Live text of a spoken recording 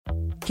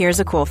Here's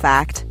a cool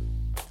fact.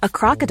 A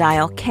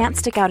crocodile can't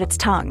stick out its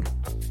tongue.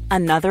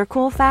 Another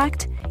cool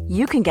fact,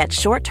 you can get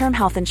short-term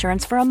health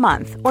insurance for a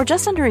month or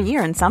just under a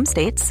year in some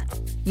states.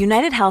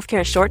 United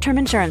Healthcare short-term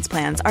insurance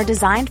plans are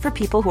designed for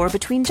people who are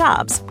between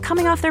jobs,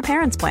 coming off their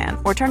parents' plan,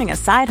 or turning a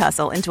side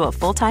hustle into a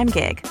full-time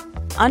gig.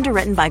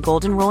 Underwritten by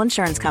Golden Rule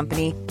Insurance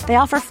Company, they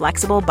offer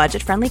flexible,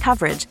 budget-friendly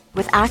coverage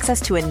with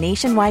access to a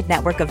nationwide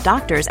network of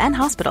doctors and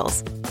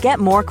hospitals. Get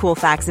more cool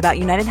facts about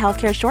United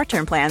Healthcare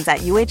short-term plans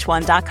at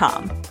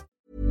uh1.com.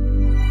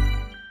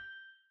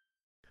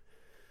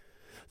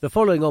 The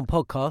following on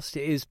podcast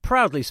is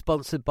proudly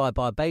sponsored by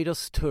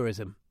Barbados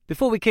Tourism.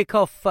 Before we kick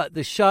off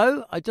the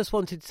show, I just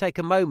wanted to take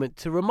a moment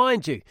to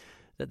remind you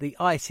that the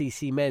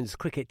ICC Men's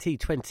Cricket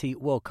T20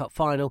 World Cup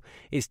Final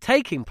is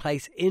taking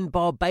place in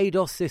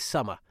Barbados this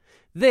summer.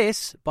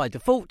 This, by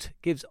default,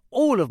 gives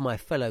all of my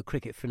fellow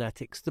cricket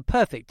fanatics the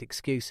perfect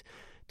excuse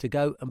to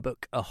go and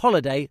book a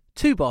holiday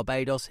to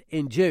Barbados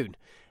in June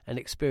and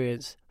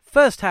experience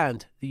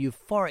firsthand the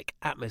euphoric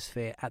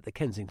atmosphere at the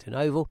Kensington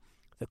Oval,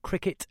 the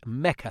cricket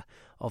mecca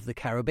of the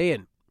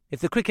Caribbean. If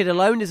the cricket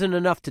alone isn't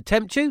enough to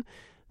tempt you,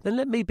 then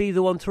let me be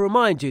the one to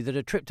remind you that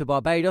a trip to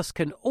Barbados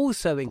can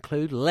also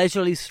include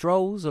leisurely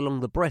strolls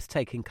along the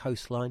breathtaking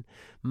coastline,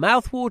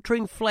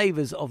 mouth-watering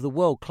flavours of the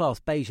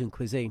world-class Bajan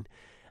cuisine,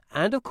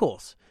 and, of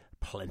course,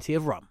 plenty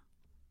of rum.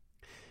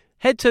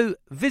 Head to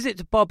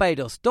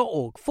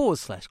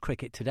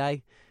visitbarbados.org/cricket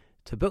today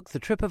to book the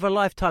trip of a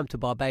lifetime to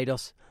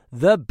Barbados,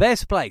 the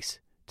best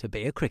place to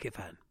be a cricket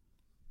fan.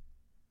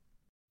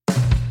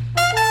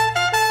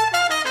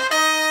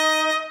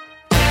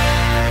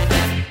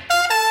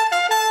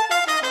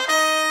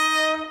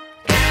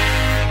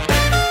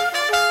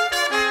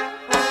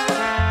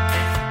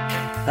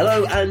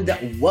 Hello and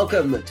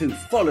welcome to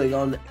Following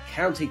On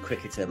County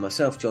Cricketer.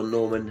 Myself, John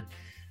Norman,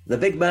 the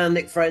big man,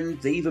 Nick Friend,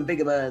 the even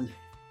bigger man,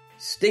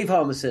 Steve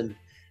Harmison,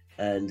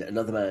 and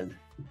another man,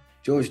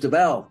 George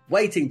DeBell,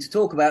 waiting to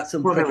talk about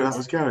some cricket. That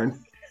was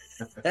going.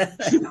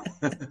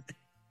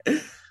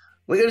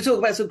 We're going to talk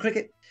about some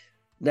cricket.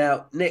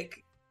 Now,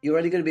 Nick, you're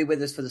only going to be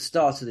with us for the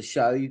start of the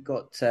show. You've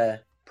got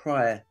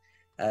prior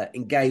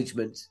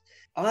engagement.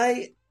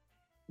 I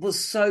was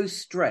so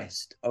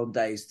stressed on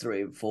days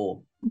 3 and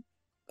 4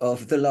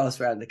 of the last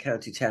round of the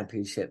county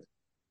championship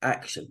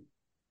action.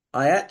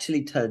 I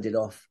actually turned it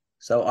off.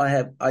 So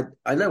I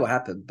know what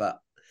happened, but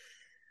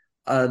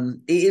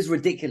it is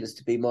ridiculous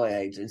to be my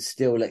age and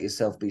still let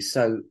yourself be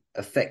so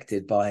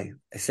affected by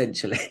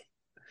essentially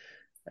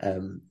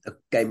a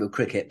game of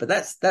cricket. But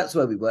that's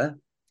where we were.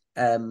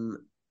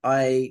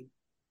 I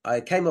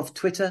came off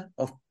Twitter,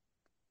 off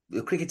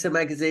the Cricketer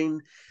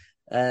magazine,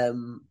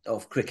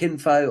 off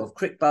Cricinfo, off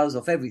CricBuzz,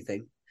 off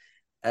everything,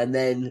 and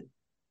then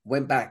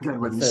went back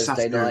on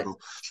Thursday night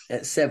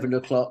at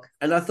 7:00,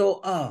 and I thought,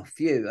 oh,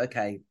 phew,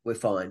 okay, we're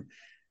fine.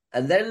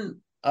 And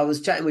then I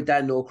was chatting with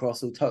Dan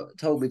Norcross, who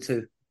told me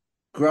to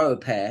grow a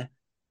pair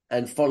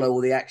and follow all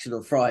the action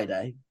on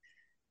Friday.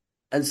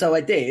 And so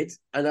I did,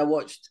 and I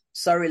watched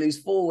Surrey lose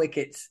 4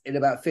 wickets in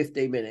about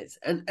 15 minutes.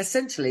 And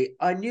essentially,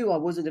 I knew I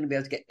wasn't going to be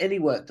able to get any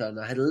work done.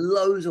 I had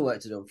loads of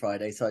work to do on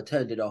Friday, so I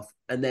turned it off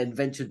and then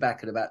ventured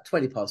back at about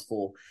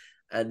 4:20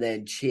 and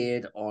then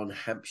cheered on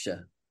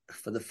Hampshire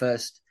for the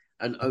first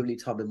and only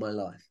time in my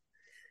life.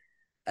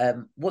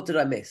 What did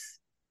I miss?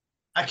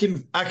 I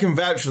can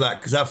vouch for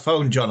that because I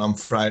phoned John on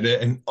Friday,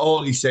 and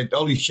all he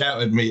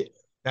shouted at me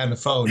down the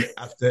phone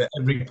after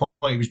every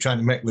point he was trying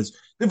to make was,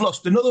 "They've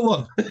lost another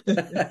one."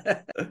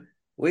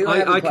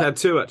 I can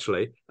too,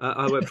 actually.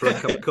 I went for a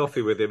cup of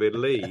coffee with him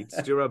in Leeds.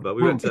 Do you remember?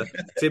 We went to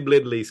Tim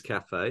Lindley's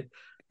cafe.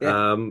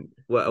 Yeah. And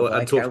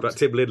talked about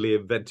Tim Lindley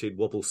inventing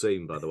wobble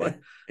scene, by the way.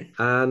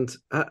 And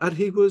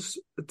he was,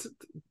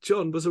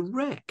 John was a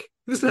wreck.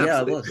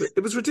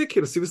 It was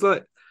ridiculous. He was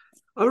like,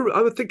 I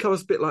would think I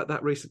was a bit like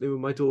that recently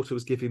when my daughter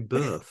was giving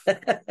birth.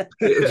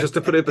 Just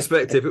to put it in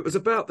perspective, it was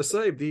about the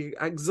same. The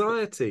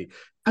anxiety,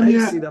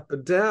 pacing up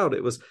and down.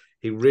 It was,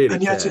 he really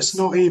And yet cares. it's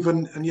not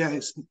even, and yet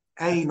it's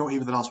A, not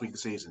even the last week of the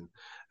season,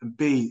 and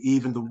B,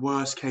 even the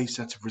worst case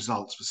set of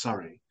results for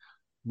Surrey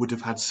would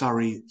have had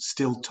Surrey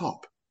still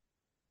top.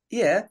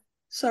 Yeah,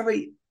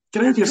 Surrey.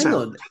 Get over yourself.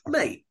 Hang on,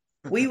 mate.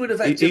 We would have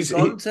had to have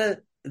gone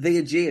to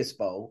the Ageas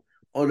Bowl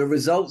on a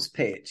results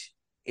pitch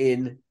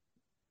in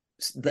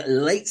the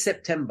late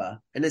September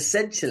and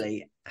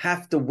essentially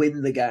have to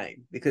win the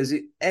game because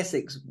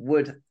Essex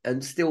would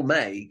and still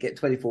may get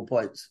 24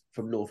 points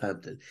from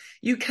Northampton.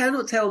 You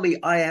cannot tell me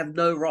I have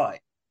no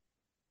right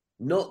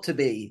not to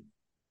be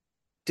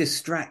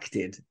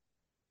distracted,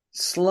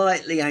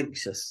 slightly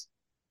anxious.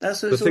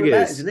 That's what it's all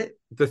about, isn't it?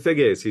 The thing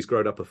is, he's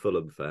grown up a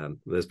Fulham fan.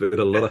 There's been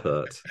a lot of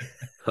hurt,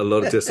 a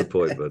lot of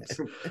disappointment.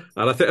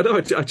 And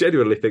I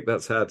genuinely think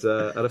that's had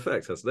an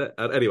effect, hasn't it?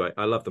 And anyway,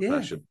 I love the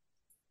passion.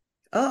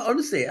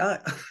 Honestly,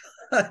 it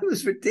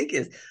was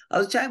ridiculous. I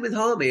was chatting with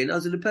Harmy and I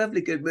was in a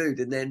perfectly good mood.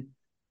 And then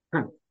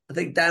I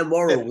think Dan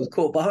Worrell was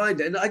caught behind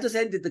it. And I just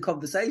ended the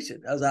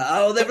conversation. I was like,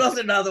 oh, they've lost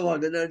another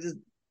one. And I just,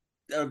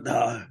 oh,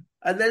 no.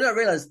 And then I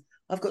realised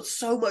I've got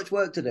so much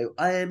work to do.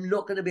 I am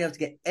not going to be able to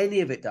get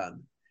any of it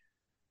done.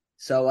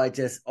 So I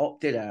just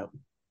opted out.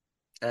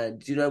 And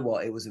do you know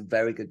what? It was a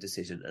very good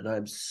decision, and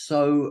I'm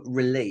so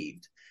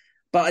relieved.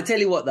 But I tell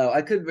you what, though,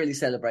 I couldn't really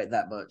celebrate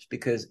that much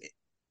because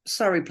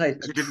Surrey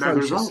played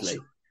atrociously.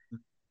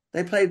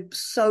 They played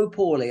so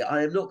poorly.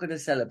 I am not going to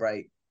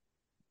celebrate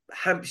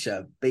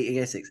Hampshire beating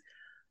Essex.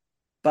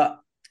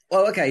 But,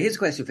 well, okay, here's a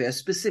question for you, a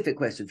specific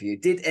question for you.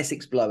 Did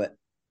Essex blow it,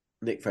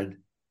 Nick Friend?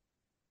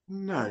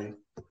 No.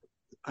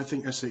 I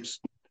think Essex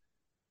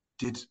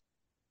did.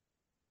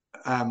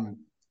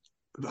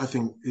 I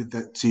think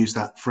that, to use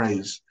that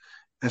phrase,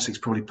 Essex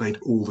probably played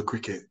all the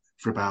cricket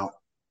for about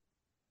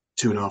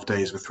 2.5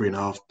 days of a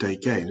 3.5-day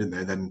game, didn't they?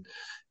 And then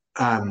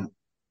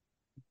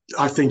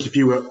I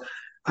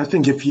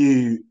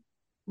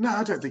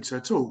don't think so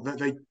at all.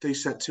 They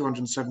set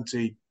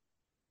 270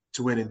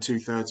 to win in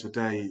 2/3 of a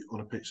day on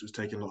a pitch that was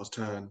taking a lot of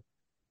turn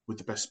with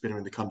the best spinner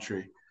in the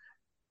country.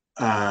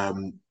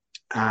 And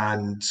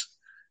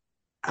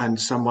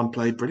someone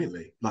played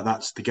brilliantly. Like,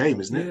 that's the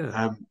game, isn't it?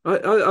 Yeah.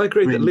 I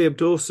agree that Liam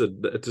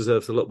Dawson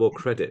deserves a lot more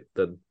credit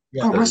than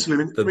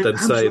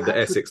saying that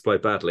Essex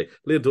played badly.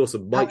 Liam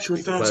Dawson might be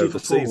the player of the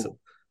season.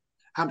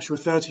 Hampshire were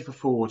 30 for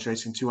 4,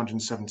 chasing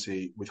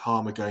 270, with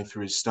Harmer going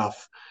through his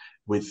stuff,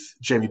 with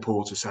Jamie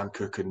Porter, Sam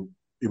Cook, and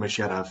Umesh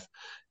Yadav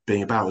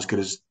being about as good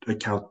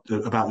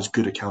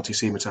a county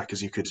seam attack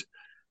as you could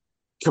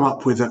come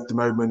up with at the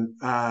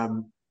moment. At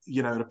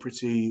a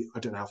pretty, I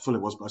don't know how full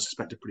it was, but I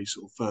suspect a pretty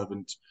sort of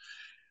fervent,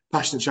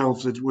 passionate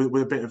Chelmsford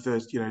with a bit of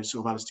the,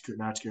 sort of Alastair Cook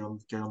narrative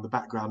going on the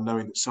background,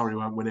 knowing that Surrey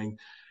weren't winning.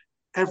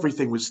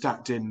 Everything was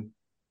stacked in,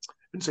 I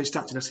wouldn't say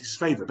stacked in Essex's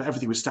favour, but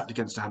everything was stacked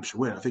against a Hampshire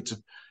win. I think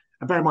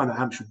and bear in mind that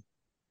Hampshire,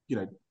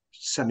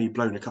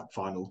 semi-blown a cup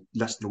final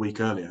less than a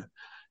week earlier.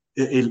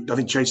 I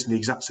think chasing the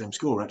exact same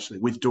score, actually,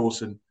 with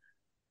Dawson,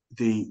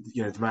 the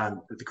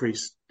man at the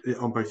crease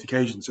on both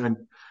occasions. And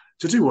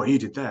to do what he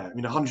did there, I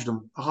mean,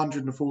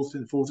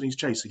 104th innings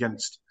chase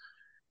against.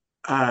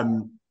 I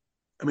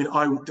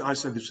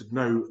said this with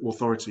no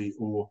authority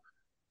or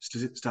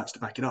stats to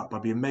back it up.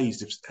 I'd be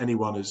amazed if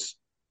anyone has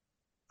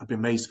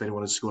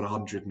scored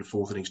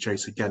 104th innings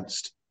chase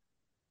against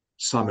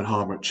Simon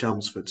Harmer at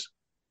Chelmsford.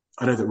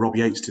 I know that Robbie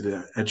Yates did it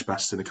at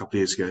Edgbaston a couple of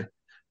years ago,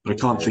 but I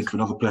can't think of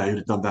another player who'd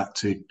have done that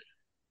to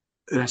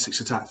an Essex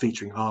attack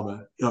featuring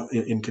Harmer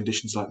in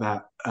conditions like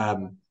that.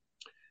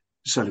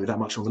 Certainly with that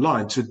much on the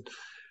line. To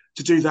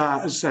do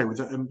that, as I say,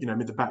 with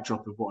amid the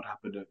backdrop of what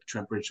happened at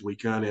Trent Bridge a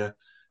week earlier,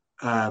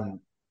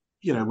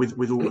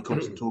 with all the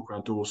constant talk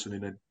around Dawson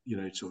in a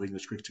sort of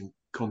English cricketing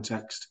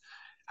context,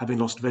 having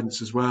lost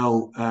Vince as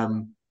well,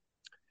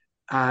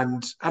 and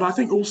I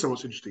think also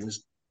what's interesting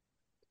is,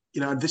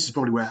 and this is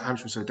probably where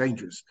Hampshire was so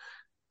dangerous.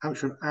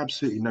 Hampshire have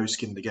absolutely no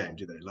skin in the game,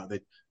 do they? Like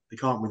they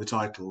can't win the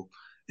title.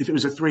 If it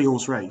was a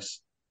 3-horse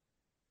race,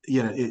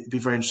 it'd be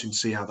very interesting to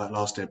see how that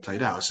last day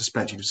played out. I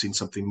suspect you'd have seen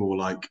something more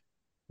like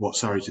what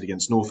Surrey did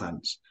against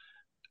Northants,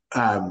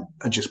 and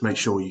just make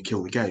sure you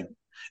kill the game.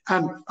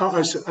 And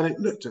it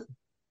looked at,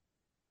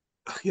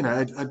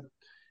 I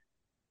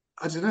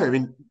don't know. I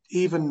mean,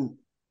 even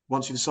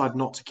once you decide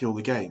not to kill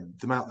the game,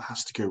 the amount that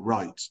has to go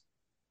right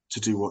to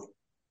do what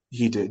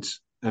he did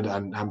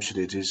and Hampshire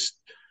did is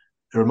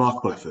a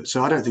remarkable effort.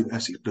 So I don't think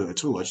Essex blew it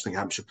at all. I just think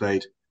Hampshire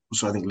played.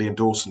 Also, I think Liam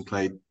Dawson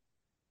played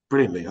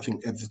brilliantly. I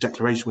think the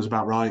declaration was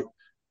about right.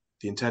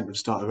 The intent of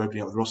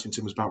opening up with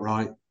Rossington was about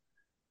right.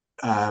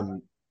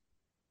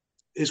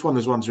 It's one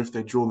of those ones where if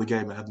they'd drawn the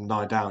game and hadn't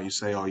died down, you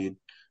say,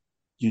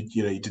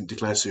 you didn't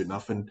declare soon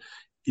enough. And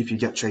if you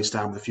get chased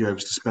down with a few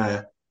overs to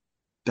spare,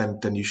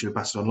 then you should have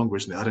batted on longer,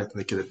 isn't it? I don't think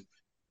they could have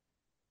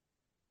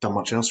done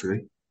much else,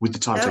 really, with the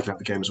time taken out of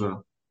the game as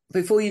well.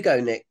 Before you go,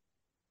 Nick,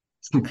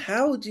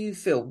 how do you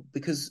feel?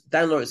 Because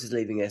Dan Lawrence is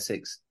leaving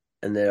Essex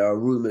and there are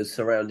rumours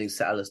surrounding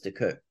Sir Alastair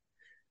Cook.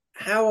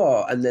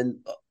 And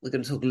then we're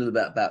going to talk a little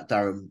bit about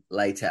Durham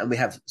later, and we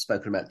have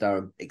spoken about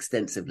Durham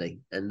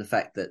extensively, and the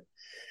fact that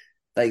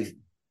they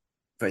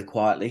very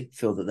quietly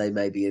feel that they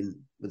may be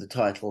in with the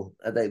title,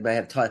 and they may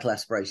have title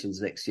aspirations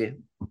next year.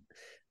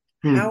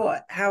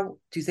 How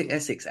do you think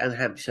Essex and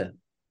Hampshire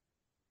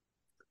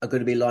are going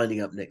to be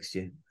lining up next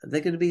year? Are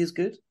they going to be as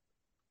good?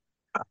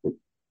 I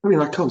mean,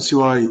 I can't see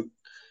why.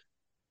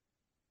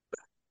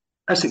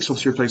 Essex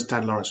obviously replaced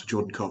Dan Lawrence with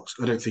Jordan Cox.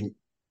 Jordan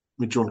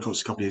Cox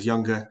is a couple of years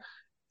younger.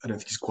 I don't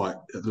think he's quite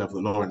at the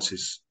level that Lawrence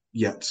is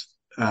yet,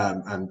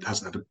 and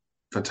hasn't had a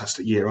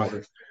fantastic year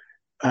either.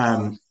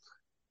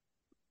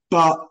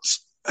 But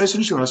it's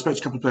interesting, when I spoke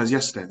to a couple of players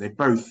yesterday, they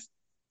both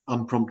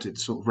unprompted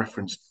sort of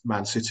referenced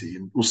Man City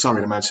Surrey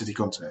in a Man City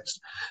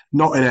context,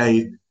 not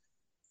the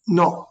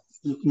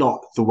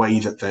way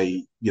that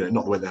they,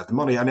 not the way they had the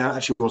money. And it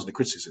actually wasn't a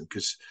criticism,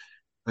 because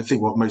I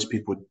think what most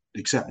people would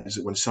accept is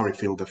that when Surrey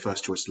field their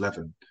first choice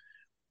 11,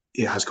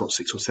 it has got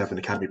 6 or 7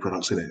 academy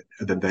products in it,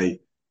 and then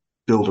they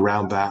build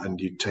around that, and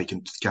you take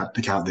into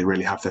account they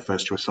really have their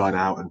first choice side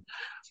out and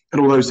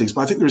all those things.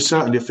 But I think there is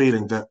certainly a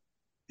feeling that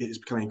it is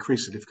becoming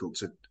increasingly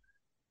difficult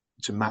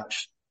to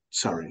match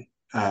Surrey.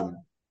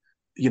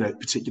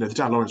 Particularly the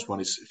Dan Lawrence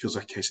one feels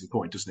like a case in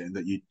point, doesn't it? In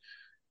that you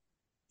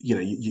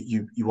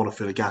want to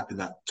fill a gap in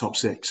that top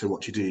 6. So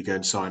what you do, you go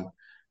and sign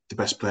the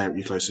best player at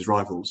your closest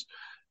rivals.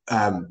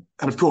 And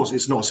of course,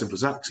 it's not as simple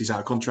as that because he's out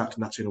of contract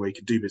and that's the only way he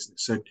can do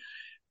business. So,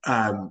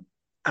 and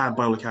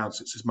by all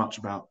accounts, it's as much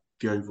about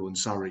the Oval and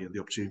Surrey and the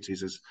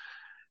opportunities as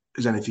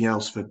anything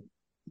else for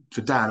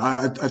Dan.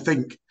 I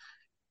think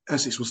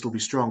Essex will still be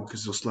strong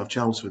because they'll still have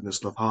Chelmsford and they'll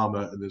still have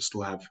Harmer and they'll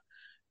still have.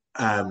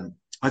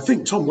 I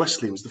think Tom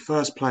Westley was the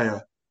first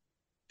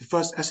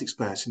Essex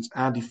player since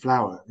Andy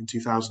Flower in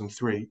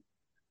 2003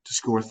 to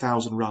score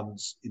 1,000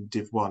 runs in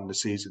Div 1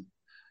 this season.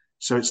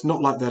 So it's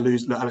not like they're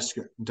losing.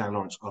 Alastair Cook and Dan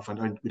Lawrence off,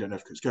 and we don't know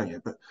if Cook's going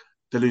yet, but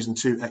they're losing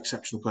two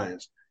exceptional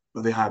players.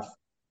 But they have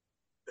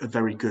a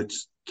very good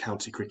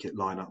county cricket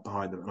lineup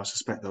behind them, and I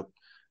suspect they'll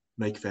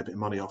make a fair bit of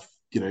money off.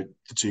 The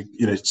two.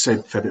 Save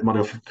a fair bit of money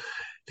off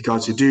the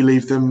guys who do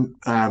leave them,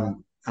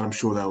 and I'm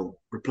sure they'll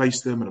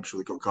replace them, and I'm sure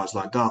they've got guys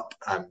lined up.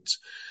 And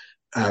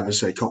as I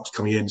say, Cox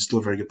coming in, still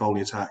a very good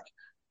bowling attack.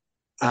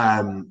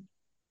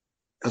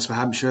 As for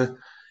Hampshire,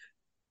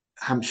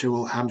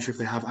 if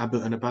they have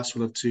Abbott and Abbas,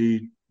 will have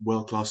two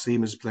world-class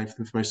seamers playing for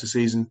them for most of the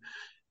season,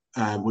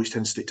 which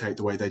tends to dictate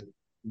the way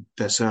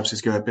their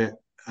services go a bit.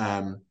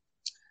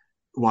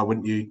 Why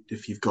wouldn't you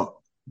if you've got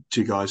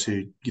two guys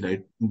who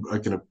are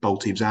going to bowl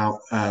teams out,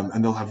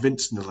 and they'll have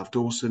Vince and they'll have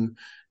Dawson,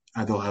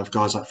 and they'll have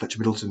guys like Fletcher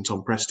Middleton and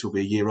Tom Prest who'll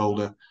be a year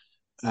older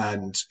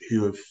and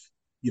who have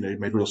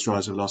made real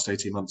strides over the last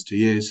 18 months, 2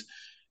 years.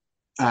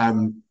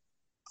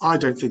 I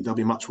don't think they'll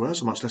be much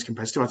worse or much less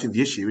competitive. I think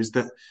the issue is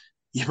that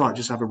you might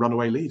just have a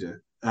runaway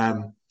leader.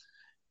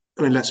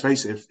 Let's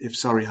face it, if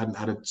Surrey hadn't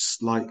had a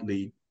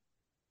slightly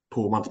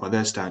poor month by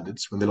their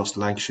standards when they lost to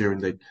Lancashire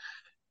and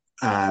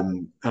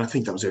and I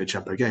think that was the only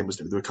Champo game,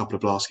 wasn't it? There were a couple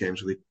of last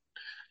games where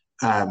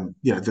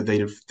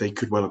they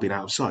could well have been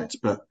out of sight.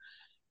 But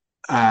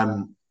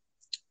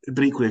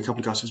equally, a couple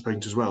of guys have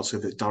spoken to as well. So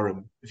that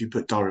Durham, if you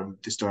put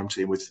this Durham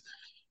team with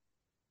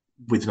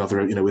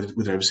another,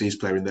 with an overseas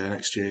player in there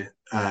next year,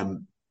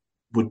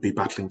 would be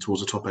battling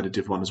towards the top end of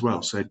Div 1 as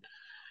well. So,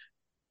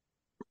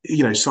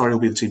 Surrey will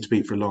be the team to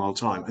beat for a long old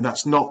time. And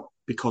that's not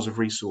because of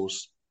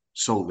resource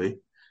solely,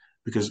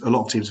 because a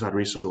lot of teams have had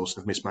resource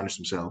and have mismanaged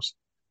themselves.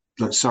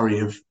 Like Surrey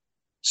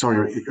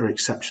are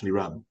exceptionally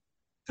run.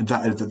 And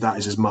that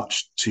is as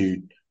much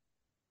to,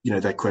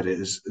 their credit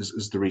as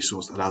the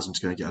resource that allows them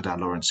to go and get a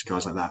Dan Lawrence and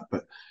guys like that.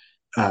 But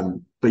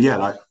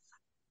yeah,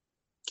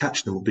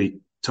 catching them will be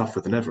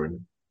tougher than ever.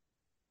 And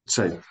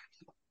so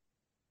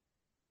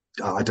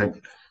I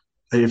don't,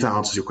 if that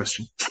answers your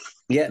question.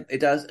 Yeah, it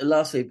does. And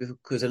lastly,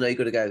 because I know you've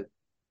got to go,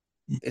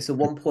 it's a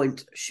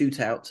 1-point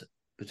shootout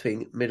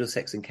between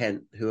Middlesex and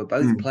Kent, who are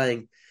both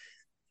playing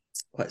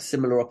quite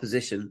similar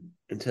opposition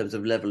in terms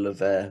of level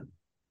of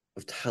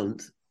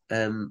talent.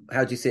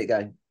 How do you see it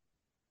going?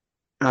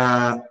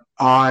 I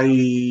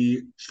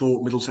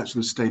thought Middlesex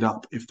would have stayed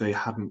up if they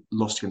hadn't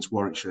lost against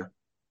Warwickshire.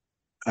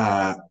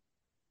 But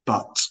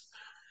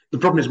the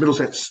problem is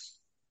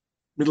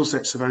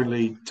Middlesex have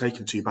only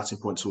taken 2 batting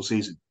points all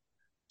season.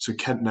 So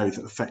Kent know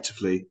that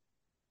effectively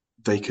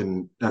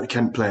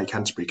Kent play at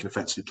Canterbury can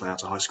effectively play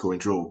out a high-scoring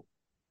draw,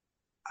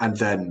 and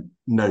then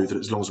know that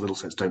as long as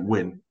Middlesex don't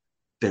win,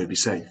 they would be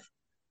safe.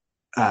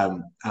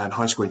 And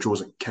high-scoring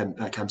draws at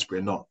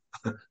Canterbury are not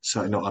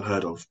certainly not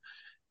unheard of.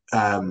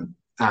 And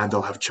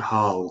they'll have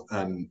Chahal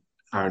and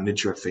Aaron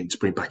Nidger, I think, to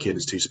bring back in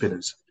as 2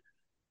 spinners,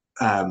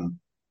 having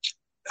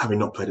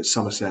not played at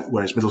Somerset.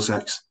 Whereas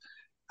Middlesex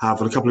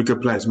have a couple of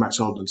good players, Max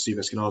Holden and Steve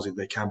Eskenazi,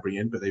 they can bring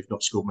in, but they've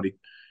not scored many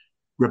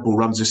Red Bull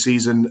runs this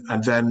season.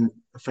 And then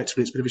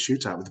effectively it's a bit of a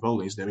shootout with the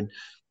bowling, isn't it?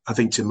 I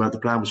think the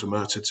plan was for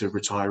Murtagh to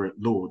retire at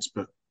Lords,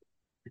 but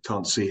we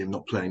can't see him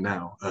not playing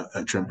now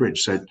at Trent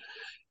Bridge. So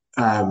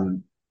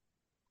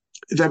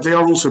they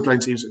are also playing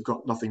teams that have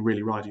got nothing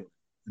really riding,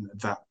 and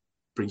that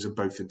brings them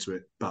both into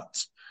it.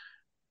 But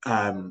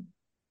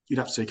you'd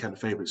have to say Kent are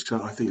favourites,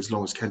 because I think as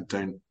long as Kent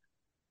don't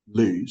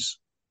lose,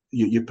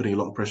 you're putting a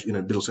lot of pressure.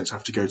 Middlesex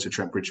have to go to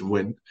Trent Bridge and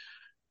win.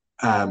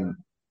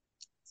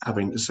 I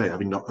think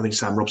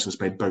Sam Robson's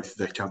made both of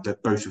their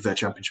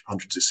championship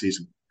hundreds this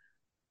season,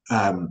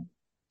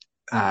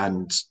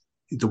 and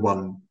the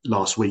one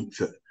last week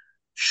that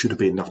should have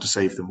been enough to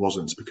save them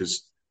wasn't,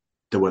 because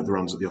there weren't the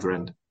runs at the other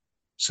end.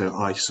 So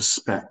I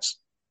suspect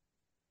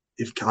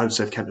if Kent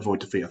avoid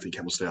defeat, I think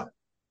Kent will stay up.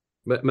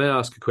 May I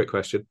ask a quick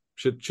question?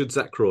 Should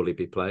Zach Crawley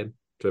be playing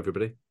to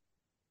everybody?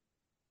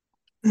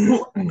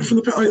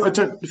 I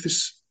don't.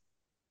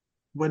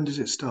 When does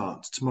it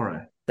start?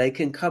 Tomorrow. They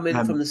can come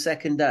in from the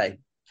second day.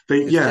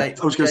 I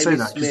was going to say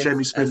that because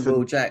Jamie Smith and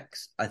Will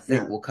Jacks, I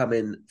think, will come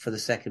in for the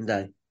second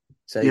day.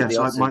 So the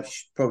answer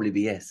should probably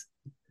be yes.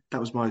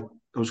 That was I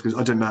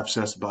don't know for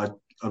certain, but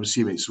I'm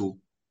assuming it's all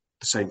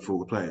the same for all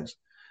the players.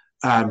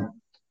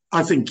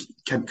 I think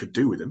Kent could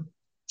do with him.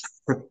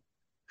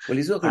 Well,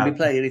 he's not going to be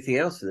playing anything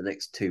else for the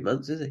next 2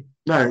 months, is he?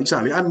 No,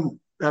 exactly. And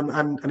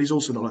he's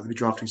also not likely to be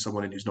drafting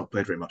someone in who's not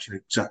played very much.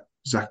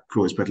 Zach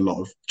Crawley's played a lot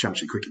of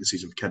Championship cricket this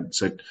season for Kent.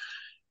 So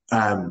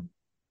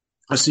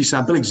I see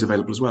Sam Billings is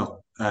available as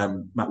well.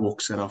 Matt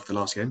Walker said after the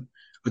last game.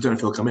 I don't know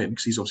if he'll come in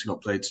because he's obviously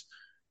not played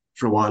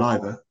for a while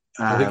either.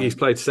 I think he's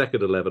played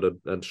second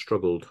 11 and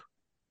struggled.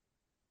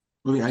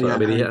 Well, yeah, So, yeah, I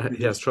mean, no,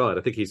 he has tried.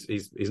 I think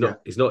he's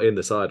not in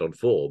the side on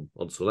form,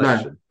 on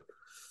selection.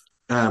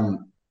 No.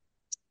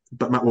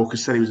 But Matt Walker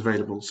said he was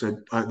available, so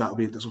that's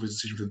obviously a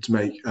decision for them to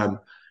make.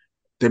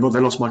 They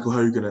lost Michael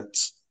Hogan at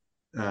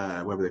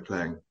where were they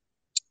playing?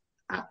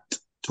 At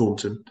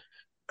Taunton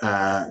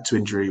to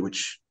injury,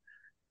 which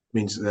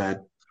means that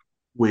their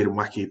weird and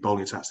wacky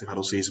bowling attacks they've had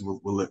all season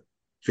will look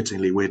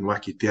fittingly weird and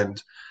wacky at the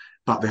end.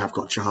 But they have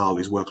got Chahal,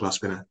 who's a world-class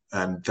spinner,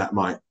 and that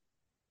might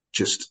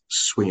just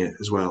swing it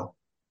as well.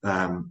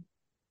 But,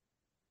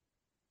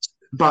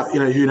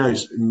 who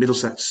knows?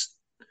 Middlesex,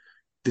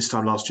 this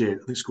time last year,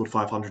 I think scored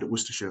 500 at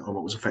Worcestershire on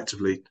what was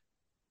effectively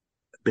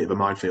a bit of a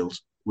minefield,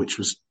 which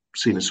was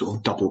seen as sort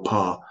of double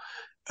par.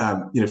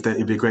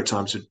 It'd be a great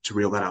time to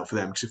reel that out for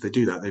them, because if they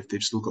do that,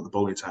 they've still got the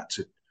bowling attack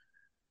to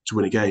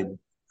win a game.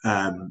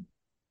 And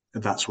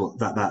that's what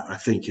that I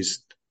think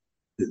is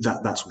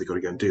that's what they've got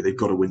to go and do. They've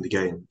got to win the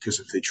game, because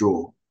if they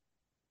draw,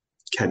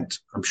 Kent,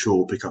 I'm sure,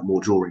 will pick up more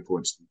drawing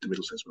points than the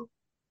Middlesex will.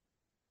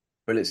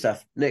 Brilliant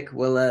stuff. Nick,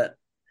 we'll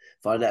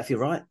find out if you're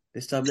right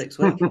this time next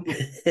week. I'll be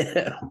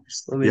here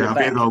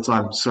the whole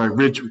time. So,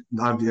 Ridge,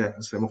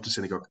 I'm off to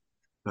synagogue.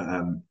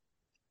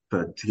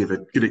 But to give a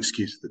good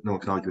excuse that no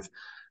one can argue with.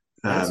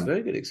 That's a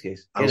very good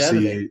excuse. I'll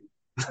see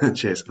you.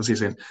 Cheers. I'll see you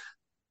soon.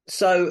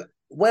 So,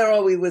 where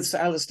are we with Sir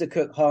Alastair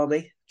Cook,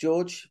 Harmy?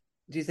 George,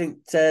 do you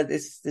think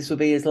this will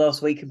be his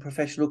last week in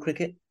professional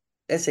cricket?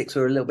 Essex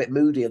were a little bit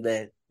moody in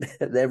their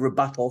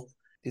rebuttal.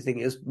 Do you think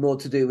it was more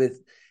to do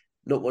with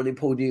not wanting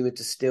Paul Newman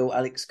to steal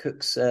Alex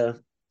Cook's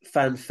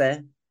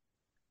fanfare?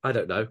 I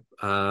don't know.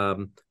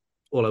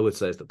 All I would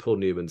say is that Paul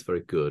Newman's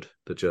very good,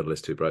 the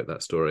journalist who broke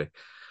that story.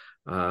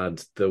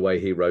 And the way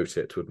he wrote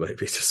it would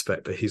make me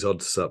suspect that he's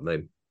onto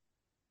something.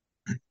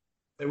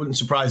 It wouldn't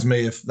surprise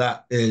me if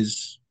that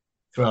is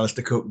Sir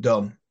Alastair Cook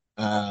done.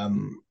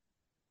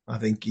 I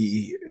think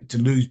to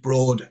lose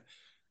Broad,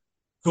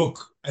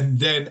 Cook, and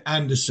then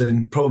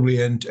Anderson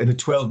probably in a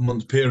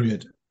 12-month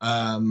period,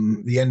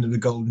 the end of the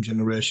golden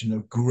generation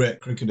of great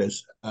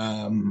cricketers.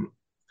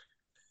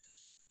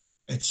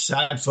 It's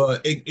sad for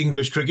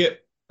English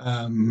cricket.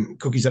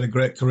 Cookie's had a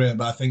great career,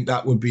 but I think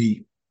that would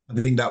be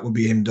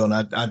him done.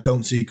 I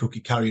don't see Cookie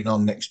carrying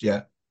on next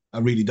year. I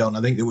really don't.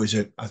 I think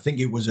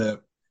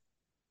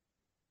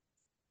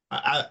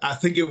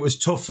it was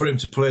tough for him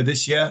to play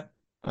this year.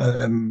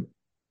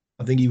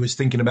 I think he was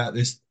thinking about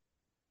this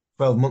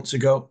 12 months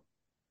ago.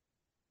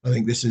 I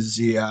think this is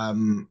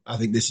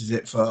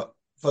it for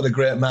the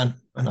great man,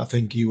 and I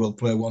think he will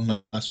play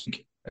one last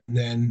week and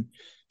then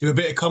do a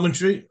bit of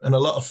commentary and a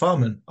lot of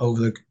farming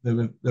over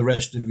the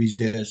rest of his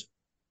days.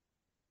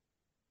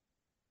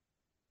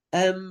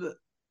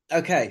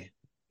 Okay.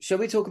 Shall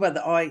we talk about the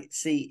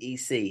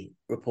ICEC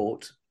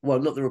report? Well,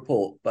 not the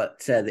report, but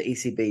the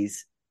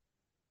ECB's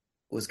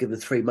was given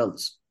 3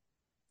 months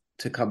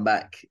to come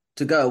back,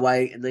 to go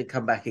away and then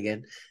come back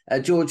again.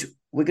 George,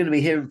 we're going to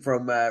be hearing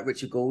from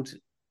Richard Gould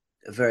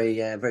very,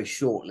 very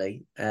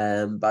shortly.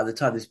 By the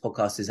time this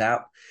podcast is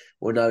out,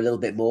 we'll know a little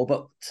bit more.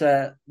 But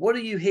what are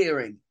you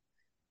hearing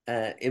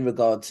in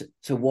regard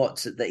to what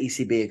the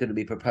ECB are going to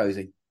be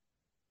proposing?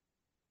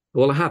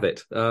 Well, I have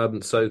it.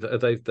 So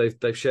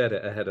they've shared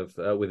it ahead of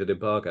with an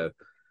embargo,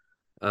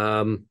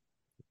 and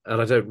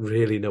I don't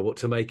really know what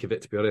to make of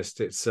it. To be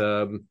honest, it's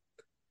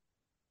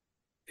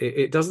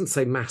it doesn't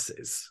say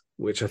masses,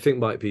 which I think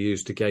might be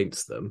used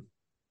against them,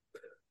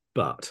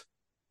 but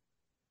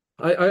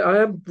I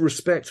am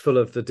respectful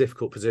of the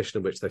difficult position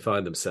in which they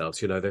find themselves.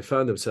 They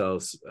found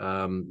themselves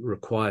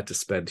required to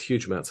spend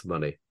huge amounts of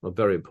money on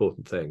very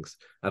important things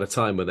at a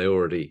time when they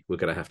already were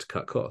going to have to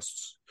cut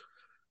costs.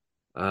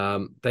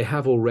 They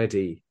have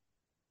already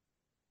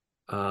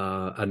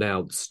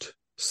announced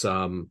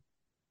some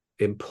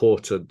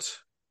important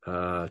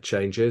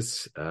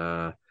changes,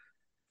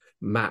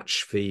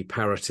 match fee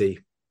parity,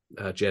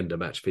 gender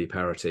match fee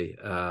parity,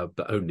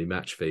 but only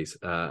match fees,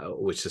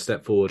 which is a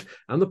step forward,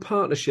 and the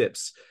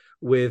partnerships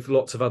with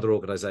lots of other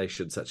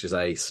organisations such as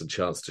ACE and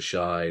Chance to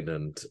Shine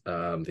and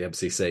the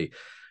MCC,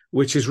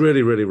 which is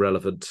really, really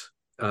relevant.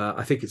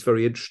 I think it's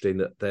very interesting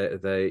that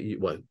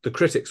the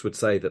critics would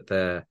say that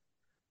they're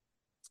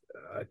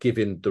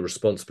giving the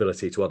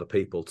responsibility to other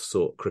people to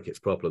sort cricket's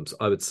problems.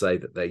 I would say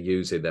that they're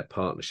using their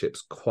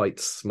partnerships quite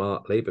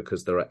smartly,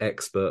 because there are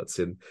experts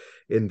in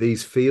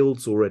these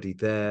fields already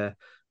there,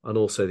 and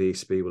also the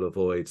ECB will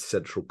avoid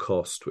central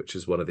cost, which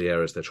is one of the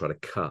areas they're trying to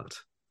cut.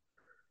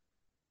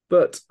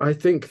 But I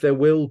think there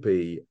will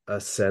be a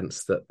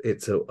sense that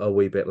it's a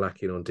wee bit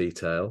lacking on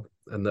detail,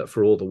 and that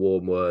for all the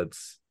warm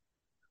words,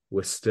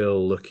 we're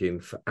still looking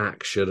for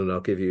action. And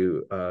I'll give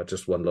you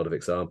just one lot of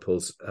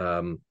examples.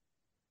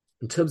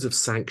 In terms of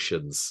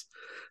sanctions,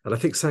 and I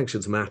think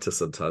sanctions matter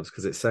sometimes,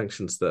 because it's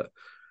sanctions that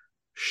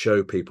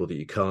show people that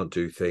you can't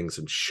do things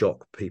and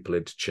shock people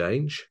into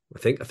change. I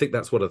think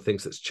that's one of the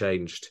things that's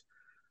changed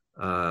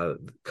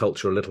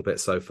culture a little bit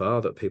so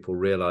far, that people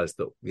realise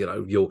that,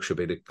 Yorkshire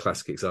being a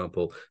classic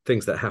example,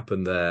 things that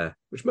happened there,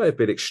 which may have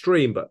been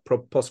extreme, but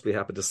possibly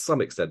happened to some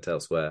extent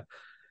elsewhere,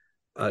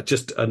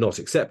 just are not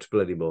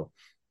acceptable anymore.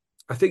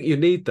 I think you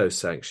need those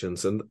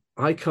sanctions, and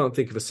I can't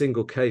think of a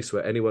single case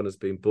where anyone has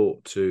been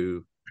brought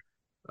to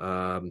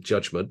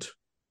judgment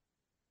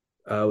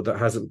that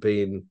hasn't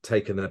been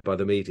taken there by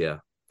the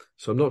media.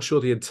 So I'm not sure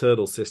the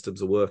internal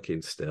systems are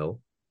working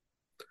still.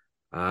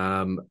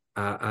 And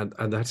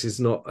that is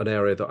not an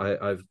area that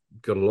I've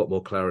got a lot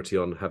more clarity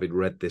on, having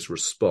read this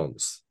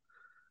response.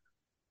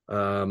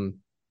 I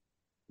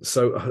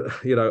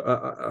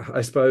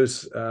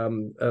suppose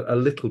a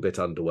little bit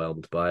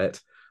underwhelmed by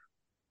it,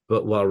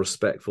 but while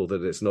respectful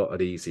that it's not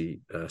an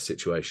easy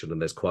situation and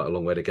there's quite a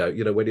long way to go.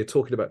 When you're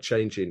talking about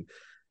changing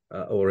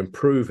or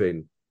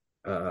improving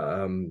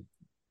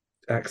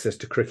access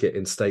to cricket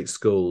in state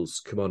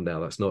schools, come on now,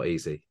 that's not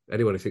easy.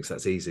 Anyone who thinks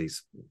that's easy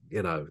is,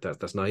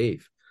 that's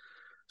naive.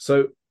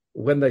 So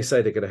when they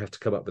say they're going to have to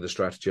come up with a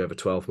strategy over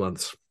 12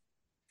 months,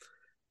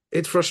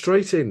 it's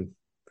frustrating,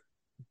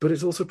 but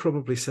it's also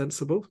probably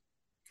sensible.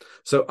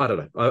 So I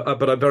don't know,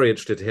 but I'm very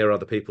interested to hear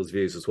other people's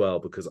views as well,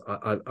 because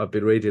I've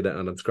been reading it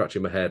and I'm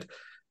scratching my head,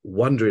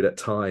 wondering at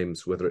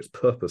times whether it's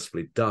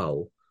purposefully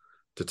dull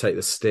to take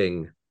the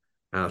sting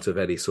out of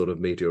any sort of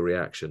media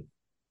reaction.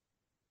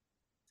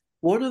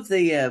 One of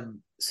the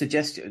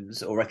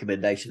suggestions or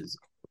recommendations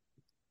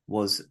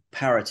was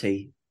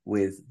parity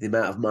with the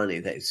amount of money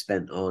that is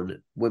spent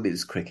on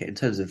women's cricket in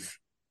terms of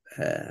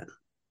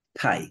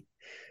pay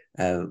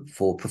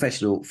for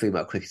professional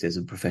female cricketers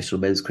and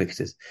professional men's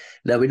cricketers.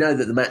 Now, we know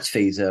that the match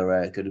fees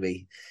are going to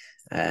be,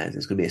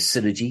 there's going to be a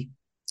synergy.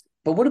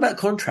 But what about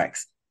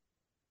contracts?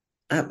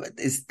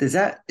 Is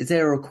there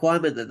a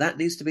requirement that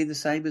needs to be the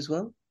same as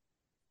well?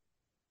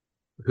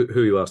 Who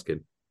are you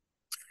asking?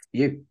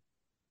 You.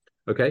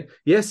 Okay.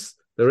 Yes,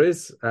 there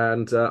is.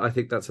 And I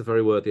think that's a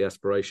very worthy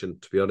aspiration,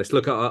 to be honest.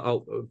 Look,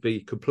 I'll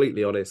be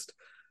completely honest.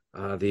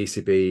 The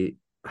ECB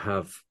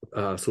have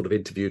sort of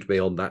interviewed me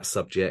on that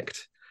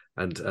subject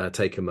and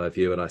taken my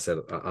view. And I said,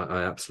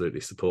 I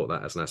absolutely support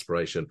that as an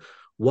aspiration,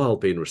 while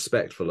being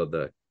respectful of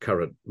the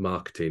current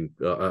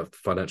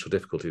financial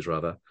difficulties,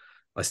 rather.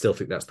 I still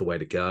think that's the way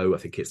to go. I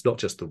think it's not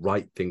just the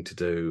right thing to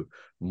do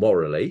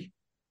morally.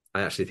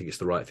 I actually think it's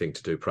the right thing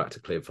to do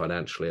practically and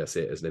financially. I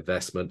see it as an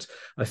investment.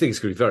 I think it's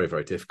going to be very,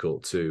 very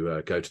difficult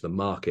to go to the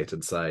market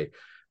and say,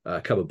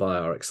 come and buy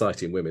our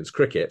exciting women's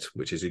cricket,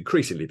 which is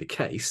increasingly the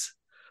case,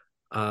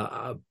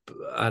 and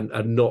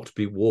not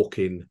be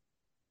walking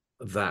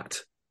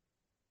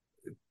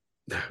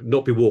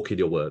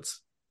your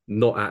words,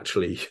 not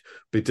actually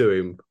be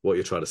doing what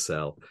you're trying to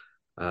sell.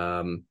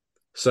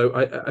 So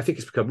I think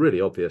it's become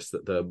really obvious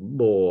that the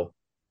more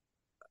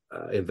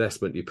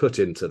investment you put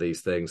into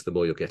these things, the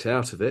more you'll get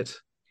out of it.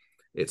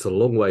 It's a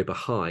long way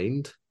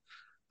behind.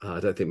 I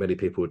don't think many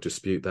people would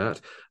dispute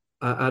that.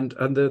 And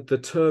the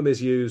term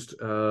is used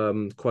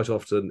quite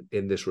often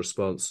in this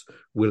response,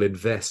 will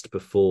invest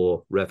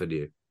before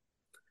revenue.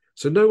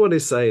 So no one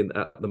is saying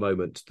at the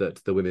moment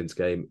that the women's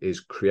game is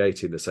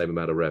creating the same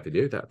amount of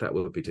revenue. That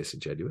would be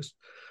disingenuous.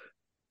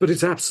 But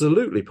it's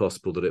absolutely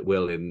possible that it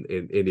will in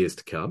years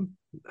to come.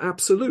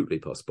 Absolutely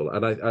possible.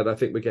 And I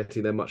think we're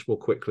getting there much more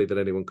quickly than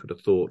anyone could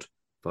have thought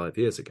 5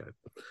 years ago.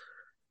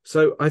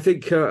 So I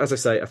think, as I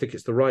say, I think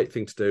it's the right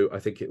thing to do. I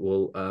think it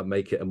will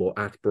make it a more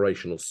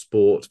aspirational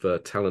sport for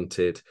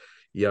talented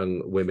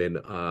young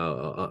women,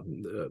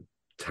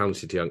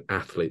 talented young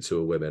athletes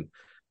who are women.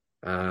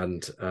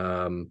 And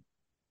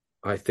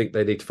I think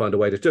they need to find a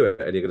way to do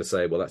it. And you're going to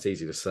say, well, that's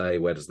easy to say.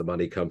 Where does the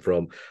money come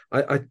from?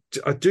 I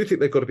do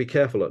think they've got to be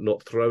careful at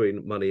not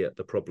throwing money at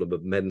the problem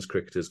of men's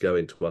cricketers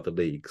going to other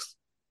leagues.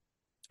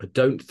 I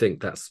don't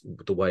think that's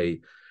the way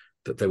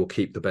that they will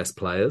keep the best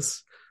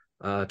players.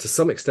 To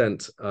some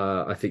extent,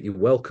 I think you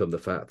welcome the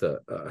fact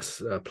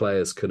that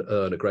players can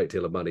earn a great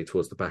deal of money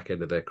towards the back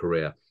end of their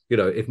career.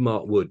 If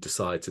Mark Wood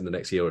decides in the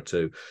next year or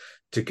two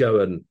to go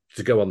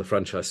on the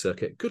franchise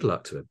circuit, good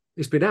luck to him.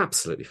 He's been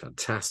absolutely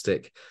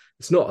fantastic.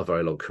 It's not a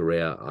very long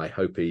career. I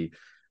hope he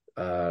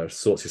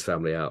sorts his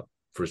family out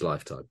for his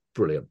lifetime.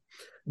 Brilliant.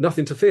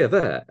 Nothing to fear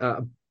there.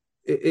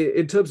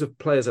 In terms of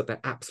players at their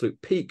absolute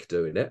peak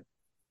doing it,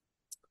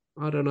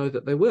 I don't know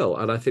that they will.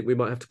 And I think we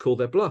might have to call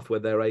their bluff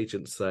when their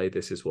agents say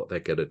this is what they're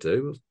going to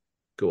do.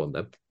 Go on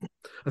then.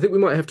 I think we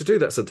might have to do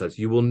that sometimes.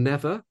 You will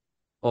never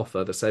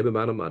offer the same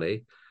amount of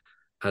money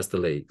as the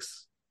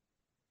leagues.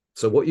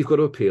 So what you've got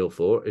to appeal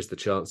for is the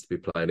chance to be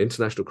playing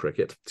international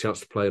cricket, the chance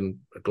to play in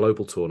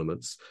global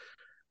tournaments,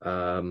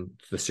 the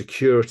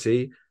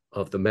security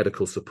of the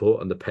medical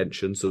support and the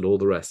pensions and all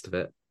the rest of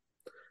it.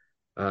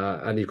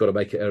 And you've got to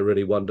make it a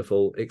really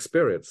wonderful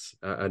experience.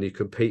 And you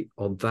compete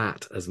on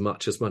that as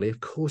much as money. Of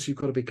course, you've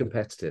got to be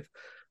competitive.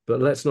 But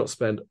let's not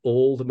spend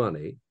all the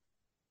money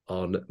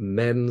on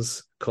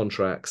men's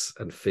contracts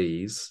and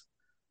fees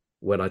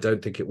when I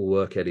don't think it will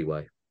work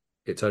anyway.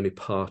 It's only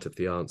part of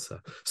the answer.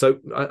 So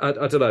I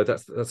don't know.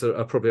 That's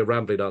probably a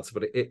rambling answer,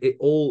 but it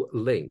all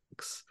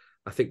links.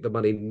 I think the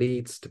money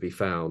needs to be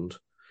found.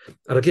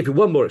 And I'll give you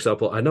one more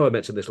example. I know I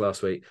mentioned this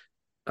last week.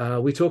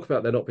 We talk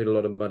about there not being a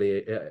lot of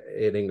money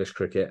in English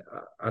cricket,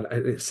 and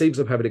it seems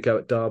I'm having to go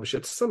at Derbyshire.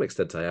 To some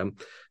extent, I am.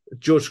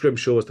 George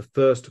Scrimshaw is the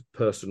first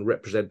person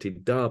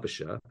representing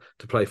Derbyshire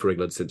to play for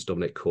England since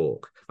Dominic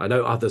Cork. I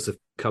know others have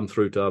come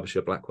through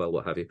Derbyshire, Blackwell,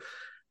 what have you,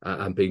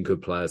 and been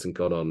good players and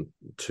gone on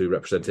to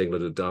represent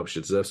England, and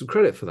Derbyshire deserves some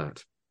credit for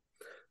that.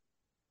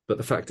 But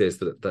the fact is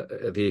that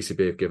the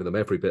ECB have given them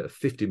every bit of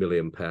 £50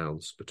 million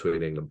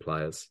between England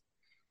players.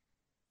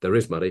 There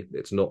is money.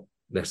 It's not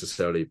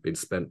necessarily been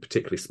spent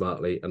particularly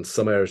smartly, and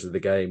some areas of the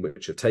game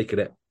which have taken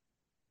it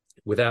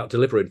without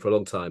delivering for a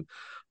long time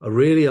are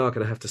going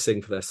to have to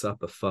sing for their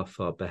supper far,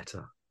 far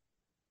better.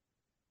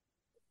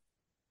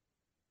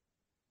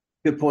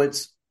 Good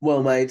points.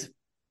 Well made.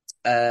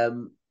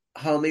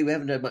 Harmy, we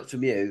haven't heard much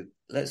from you.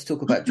 Let's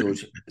talk about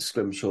George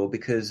Scrimshaw,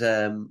 because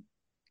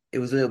it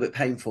was a little bit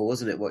painful,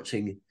 wasn't it,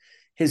 watching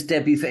his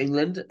debut for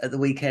England at the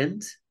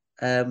weekend?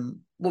 What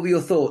were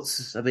your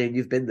thoughts? I mean,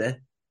 you've been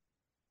there.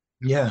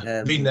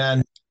 Yeah, been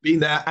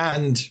there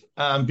and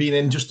been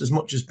in just as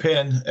much as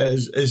pain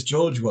as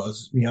George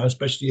was,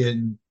 especially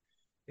in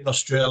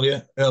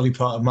Australia, early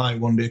part of my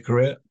one-day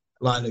career.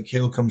 Lilac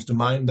Hill comes to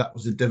mind. That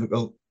was a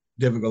difficult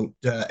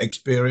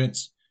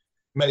experience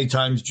many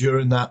times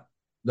during that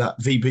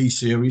VB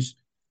series.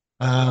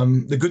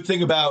 The good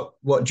thing about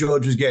what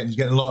George was getting, he's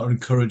getting a lot of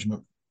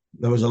encouragement.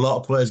 There was a lot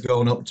of players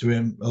going up to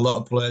him, a lot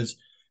of players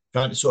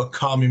trying to sort of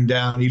calm him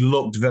down. He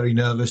looked very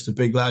nervous, the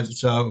big lads.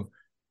 So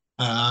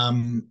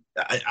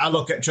I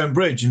look at Trent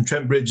Bridge, and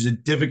Trent Bridge is a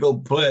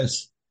difficult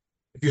place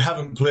if you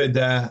haven't played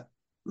there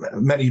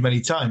many, many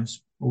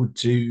times,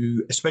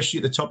 especially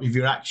at the top of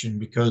your action,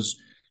 because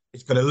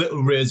it's got a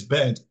little raised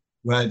bed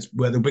where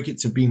the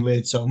wickets have been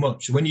laid so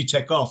much. So when you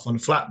take off on a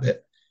flat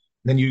bit,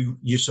 then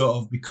you sort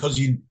of, because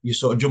you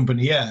sort of jump in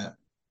the air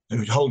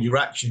and hold your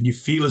action, you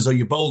feel as though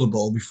you bowl the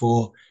ball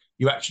before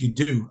you actually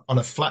do on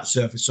a flat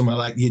surface, somewhere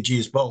like the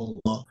Ageas Bowl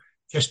or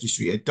Chester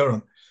Street at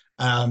Durham.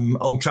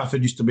 Old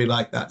Trafford used to be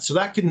like that. So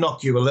that can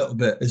knock you a little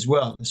bit as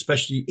well,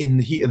 especially in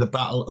the heat of the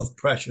battle of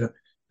pressure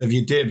of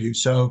your debut.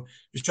 So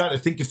just trying to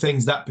think of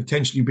things that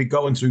potentially be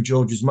going through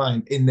George's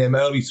mind in them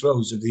early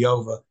throws of the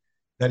over,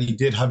 that he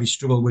did have his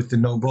struggle with the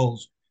no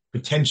balls,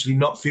 potentially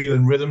not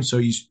feeling rhythm. So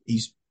he's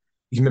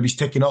maybe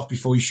taken off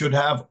before he should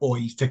have, or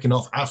he's taken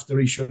off after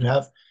he should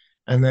have.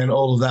 And then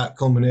all of that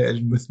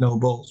culminated with no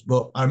balls.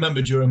 But I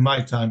remember during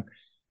my time,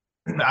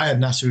 I had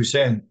Nasser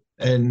Hussain,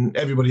 and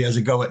everybody has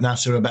a go at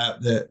Nasser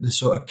about the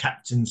sort of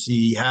captaincy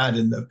he had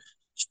and the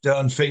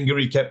stern finger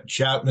he kept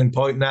shouting and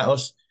pointing at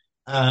us.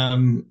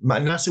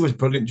 Nasser was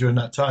brilliant during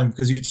that time,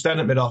 because he'd stand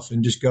at mid-off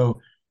and just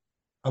go,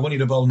 I want you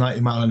to bowl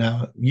 90 mile an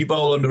hour. You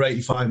bowl under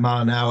 85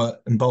 mile an hour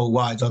and bowl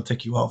wides, I'll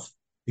take you off.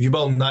 If you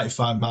bowl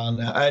 90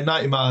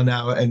 mile an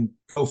hour and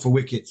go for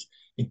wickets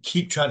and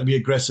keep trying to be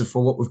aggressive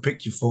for what we've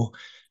picked you for,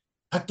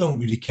 I don't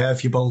really care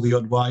if you bowl the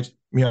odd wide.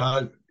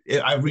 I'm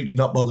really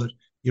not bothered.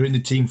 You're in the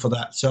team for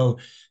that. So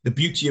the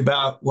beauty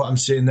about what I'm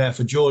saying there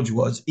for George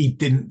was he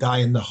didn't die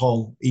in the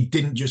hole. He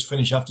didn't just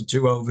finish after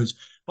 2 overs,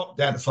 popped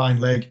down to fine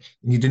leg,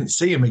 and you didn't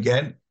see him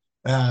again,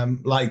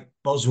 like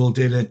Boswell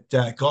did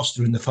at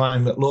Gloucester in the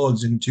final at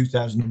Lords in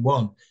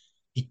 2001.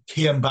 He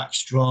came back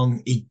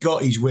strong. He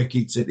got his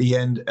wickets at the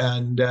end,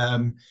 and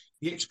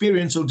the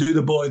experience will do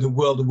the boy the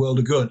world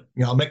of good.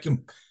 I'll make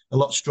him a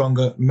lot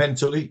stronger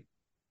mentally,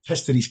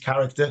 tested his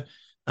character,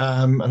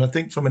 and I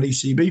think from an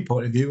ECB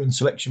point of view and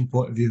selection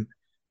point of view,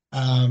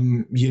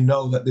 you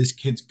know that this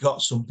kid's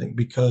got something,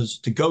 because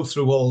to go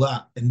through all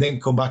that and then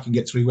come back and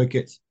get 3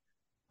 wickets,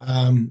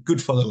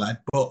 good for the lad.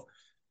 But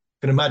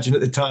I can imagine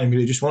at the time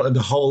he just wanted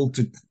the whole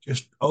to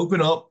just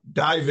open up,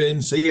 dive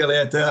in, see you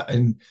later,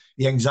 and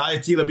the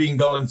anxiety he'll have been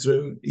going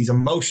through, these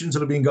emotions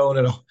will have been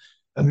going at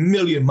a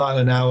million mile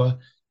an hour.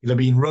 He'll have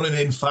been running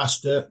in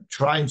faster,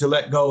 trying to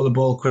let go of the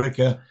ball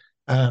quicker.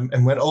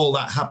 And when all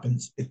that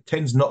happens, it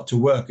tends not to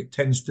work.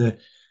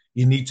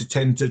 You need to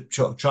tend to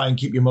try and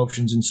keep your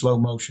emotions in slow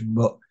motion.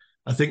 But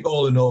I think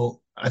all in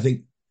all, I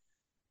think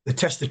the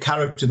test of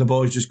character the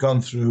boy's just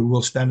gone through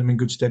will stand him in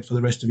good stead for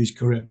the rest of his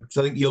career. Because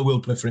I think he will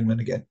play for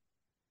England again.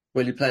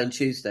 Will he play on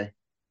Tuesday?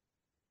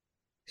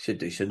 Should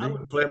do, shouldn't he? I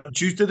would play him on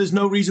Tuesday. There's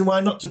no reason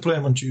why not to play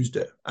him on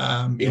Tuesday.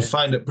 You'll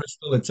find at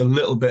Bristol it's a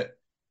little bit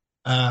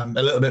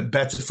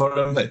better for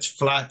him. It's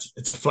flat.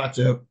 It's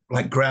flatter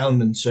like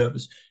ground and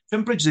surface.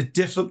 Cambridge is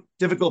a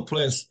difficult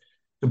place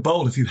to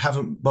bowl if you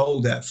haven't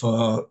bowled there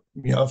for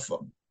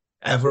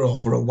ever or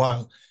for a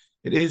while.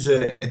 It is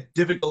a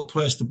difficult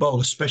place to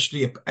bowl,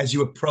 especially as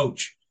you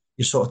approach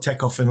your sort of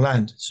take off and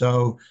land.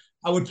 So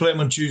I would play him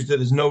on Tuesday.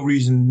 There's no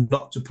reason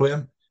not to play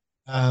him.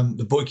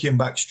 The boy came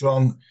back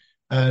strong,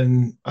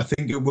 and I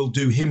think it will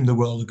do him the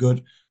world of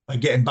good by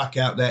getting back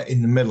out there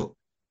in the middle.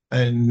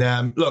 And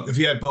look, if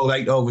he had bowled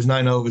 8 overs,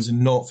 9 overs,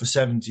 and 0 for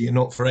 70 and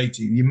 0 for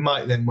 80, you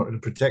might then want to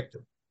protect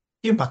him.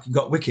 He came back and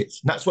got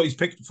wickets. And that's what he's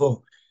picked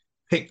for.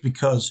 Picked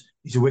because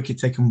he's a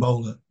wicket-taking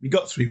bowler. He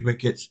got 3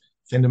 wickets.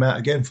 Send him out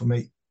again for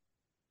me.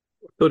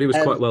 I thought he was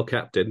quite well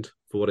captained,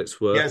 for what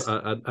it's worth, yes.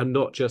 and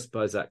not just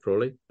by Zach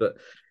Crawley, but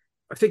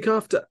I think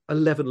after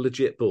 11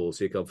 legit balls,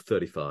 he had gone for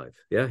 35.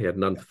 Yeah, he had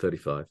none for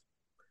 35.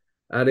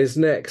 And his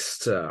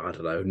next,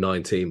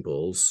 19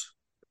 balls,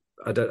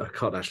 I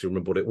can't actually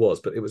remember what it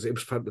was, but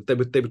they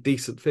were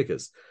decent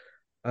figures.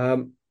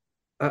 And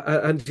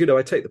I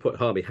take the point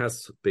Harmy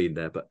has been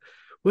there, but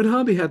when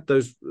Harmy had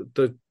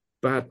the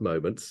bad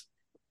moments,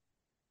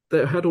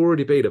 there had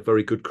already been a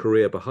very good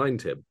career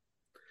behind him,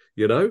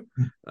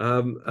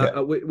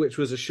 which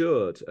was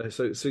assured.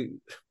 So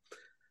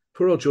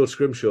poor old George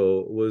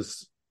Scrimshaw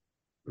was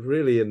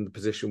really in the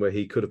position where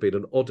he could have been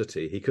an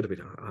oddity. He could have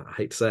been, I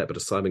hate to say it, but a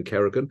Simon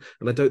Kerrigan.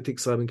 And I don't think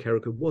Simon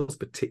Kerrigan was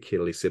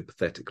particularly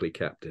sympathetically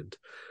captained.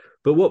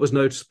 But what was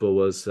noticeable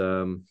was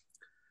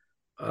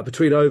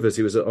between overs,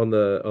 he was on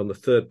the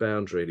third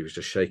boundary and he was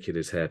just shaking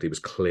his head. He was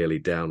clearly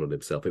down on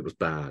himself. It was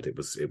bad. It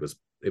was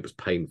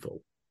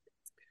painful.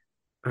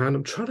 And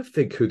I'm trying to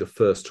think who the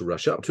first to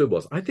rush up to him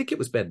was. I think it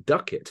was Ben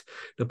Duckett.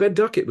 Now, Ben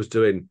Duckett was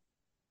doing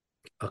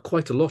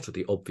quite a lot of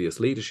the obvious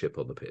leadership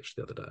on the pitch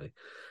the other day.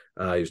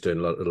 He was doing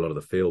a lot of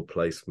the field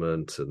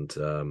placement, and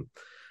so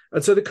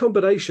the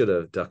combination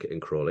of Duckett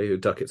and Crawley, who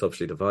Duckett's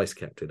obviously the vice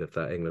captain of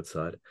that England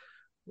side,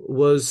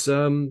 was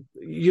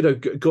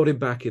got him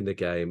back in the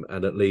game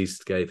and at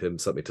least gave him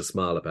something to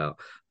smile about.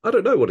 I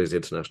don't know what his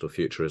international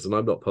future is, and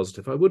I'm not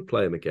positive I would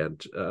play him again.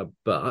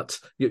 But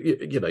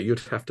you'd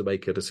have to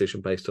make a decision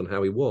based on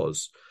how he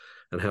was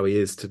and how he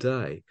is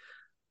today.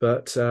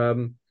 But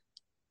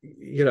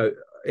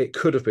it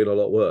could have been a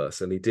lot worse,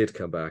 and he did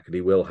come back, and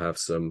he will have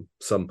some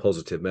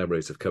positive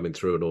memories of coming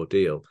through an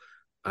ordeal.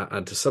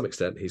 And to some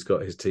extent, he's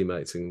got his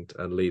teammates and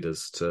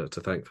leaders to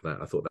thank for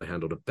that. I thought they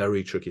handled a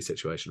very tricky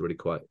situation really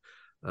quite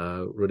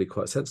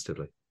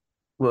sensitively.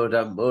 Well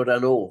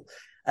done all.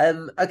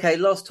 Okay,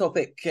 last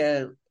topic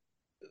to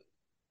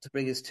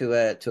bring us to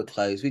a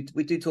close.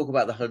 We do talk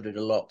about the 100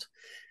 a lot,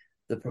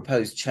 the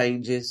proposed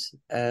changes.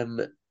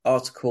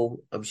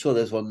 Article, I'm sure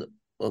there's one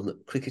on the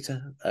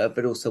Cricketer,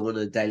 but also one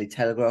on the Daily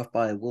Telegraph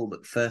by Will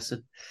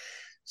Macpherson,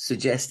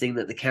 suggesting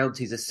that the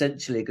counties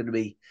essentially are going to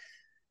be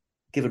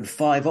given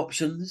 5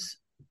 options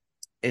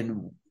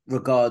in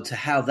regard to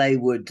how they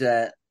would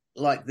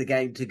like the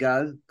game to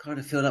go. Kind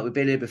of feel like we've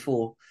been here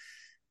before.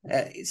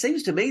 It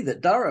seems to me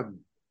that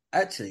Durham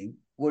actually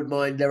would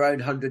mind their own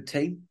 100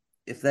 team.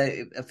 If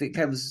it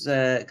comes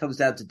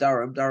down to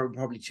Durham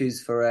probably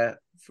choose for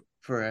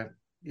the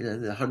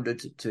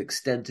 100 to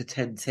extend to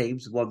 10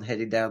 teams, one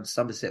heading down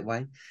Somerset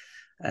way.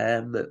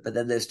 But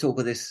then there's talk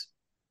of this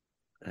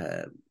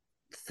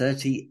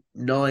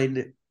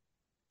 39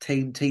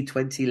 team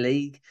T20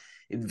 league,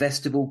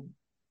 investable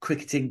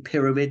cricketing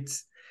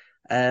pyramids,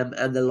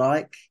 and the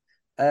like.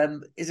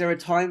 Is there a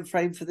time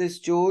frame for this,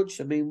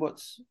 George? I mean,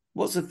 what's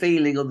the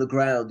feeling on the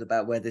ground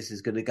about where this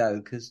is going to go?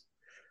 Because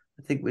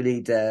I think we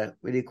need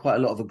quite a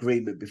lot of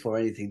agreement before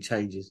anything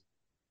changes.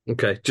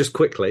 Okay, just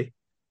quickly,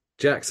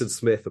 Jackson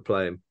Smith are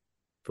playing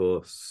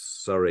for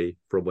Surrey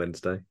from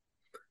Wednesday.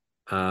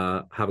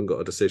 Haven't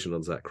got a decision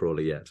on Zach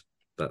Crawley yet.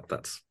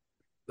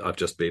 I've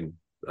just been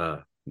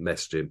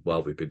messaging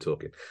while we've been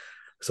talking,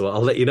 so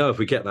I'll let you know if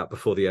we get that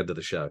before the end of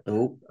the show.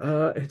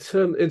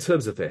 In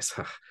terms of this,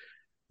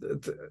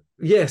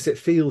 yes, it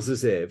feels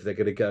as if they're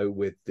going to go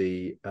with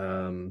the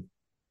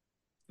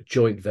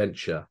joint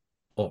venture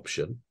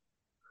option,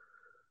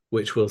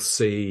 which will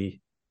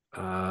see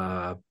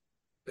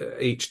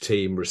each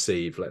team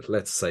receive,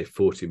 let's say,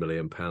 £40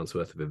 million worth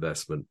of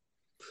investment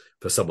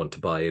for someone to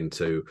buy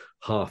into,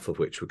 half of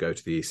which will go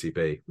to the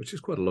ECB, which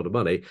is quite a lot of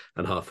money,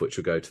 and half of which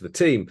will go to the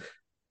team.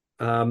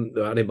 And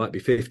it might be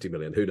 50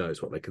 million. Who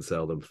knows what they can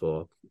sell them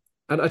for?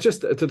 And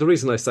the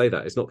reason I say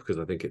that is not because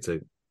I think it's a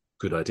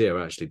good idea.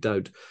 I actually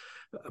don't.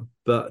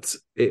 But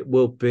it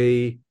will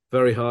be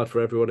very hard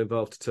for everyone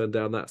involved to turn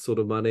down that sort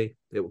of money.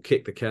 It will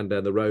kick the can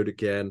down the road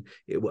again.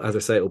 It will, as I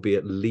say, it will be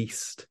at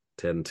least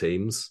 10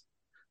 teams.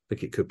 I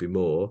think it could be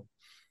more.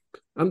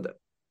 And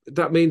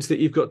that means that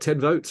you've got 10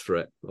 votes for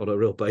it on a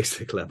real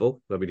basic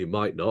level. I mean, you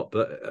might not,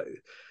 but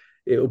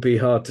it will be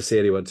hard to see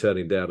anyone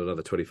turning down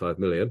another 25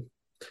 million.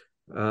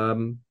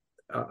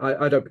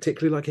 I don't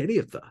particularly like any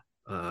of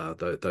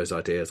those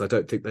ideas. I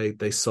don't think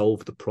they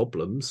solve the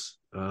problems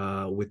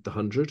with the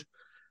 100.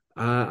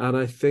 And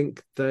I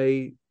think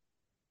they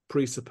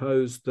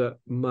presuppose that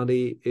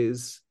money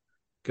is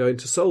going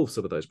to solve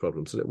some of those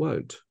problems, and it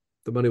won't.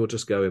 The money will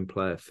just go in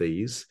player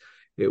fees.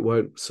 It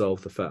won't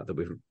solve the fact that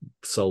we've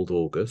sold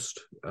August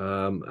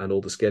and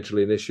all the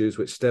scheduling issues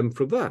which stem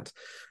from that.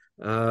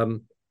 But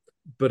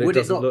would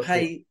it not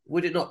pay?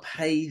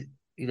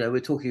 We're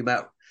talking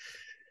about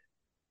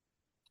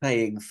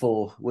paying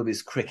for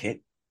women's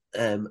cricket,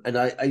 and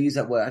I use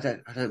that word. I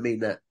don't mean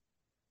that.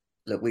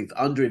 Look, we've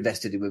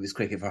underinvested in women's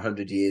cricket for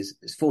 100 years.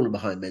 It's fallen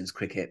behind men's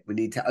cricket. We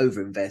need to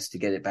overinvest to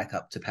get it back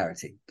up to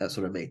parity. That's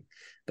what I mean.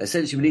 But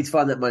essentially, we need to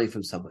find that money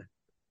from somewhere.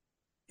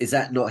 Is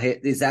that not here?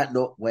 Is that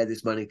not where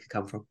this money could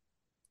come from?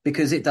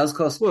 Because it does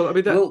cost. Well, I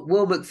mean,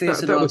 Will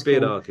Macpherson that would be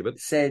an argument.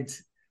 Said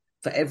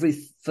for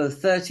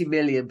 £30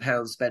 million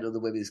spent on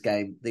the women's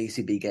game, the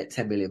ECB get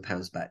 £10 million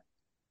back.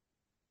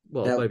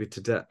 Well, now, maybe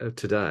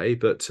today,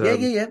 but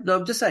yeah. No,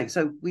 I'm just saying.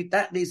 So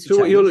that needs to so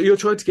change. you're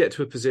trying to get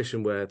to a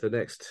position where the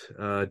next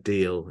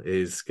deal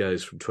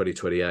goes from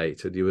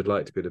 2028, and you would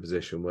like to be in a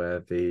position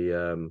where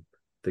the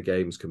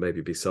games can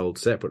maybe be sold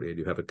separately, and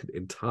you have an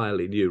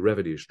entirely new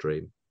revenue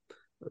stream.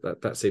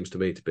 That seems to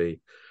me to be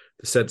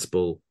the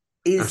sensible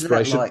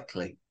aspiration. Is that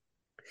likely?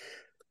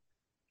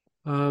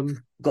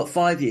 Got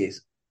 5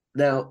 years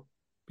now.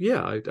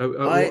 Yeah, I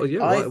why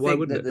think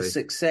wouldn't that it the be?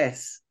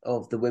 success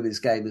of the women's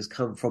game has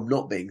come from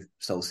not being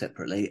sold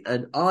separately,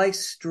 and I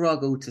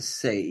struggle to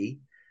see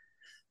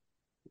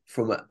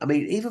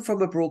even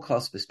from a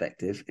broadcast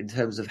perspective, in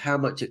terms of how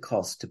much it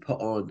costs to put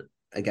on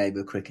a game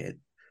of cricket.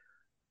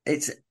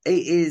 It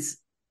is,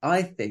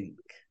 I think,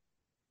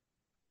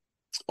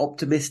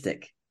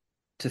 optimistic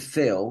to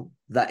feel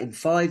that in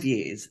 5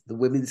 years the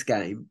women's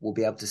game will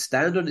be able to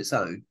stand on its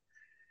own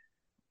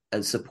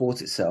and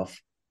support itself.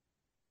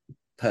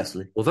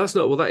 Personally,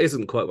 that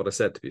isn't quite what I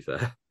said. To be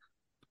fair,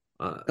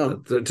 but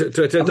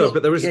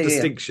there is a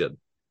distinction.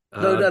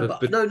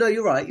 No,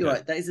 you're right. You're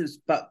right. That is,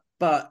 but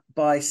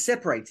by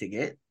separating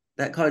it,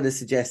 that kind of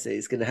suggests that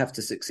it's going to have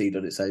to succeed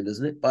on its own,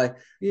 doesn't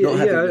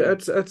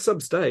it? At some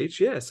stage,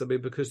 yes. I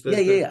mean, because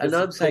there's and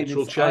I'm saying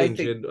cultural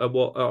change in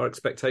what our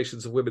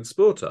expectations of women's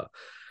sport are.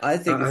 I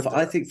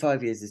think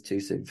 5 years is too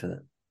soon for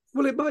that.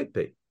 Well, it might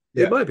be.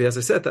 Yeah. It might be. As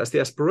I said, that's the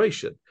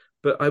aspiration.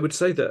 But I would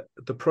say that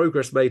the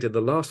progress made in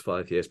the last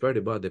 5 years, bearing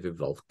in mind they've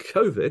involved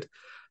COVID,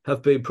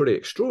 have been pretty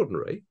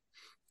extraordinary.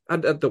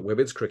 And that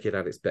women's cricket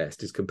at its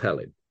best is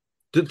compelling.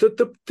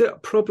 The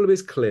problem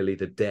is clearly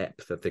the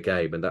depth of the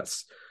game. And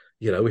that's,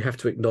 we have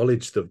to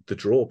acknowledge the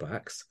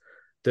drawbacks,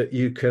 that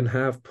you can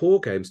have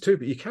poor games too,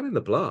 but you can in the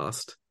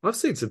Blast. I've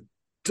seen some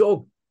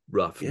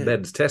rough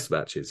men's test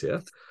matches, yeah.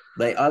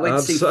 Mate, I went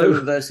to see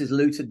Fulham versus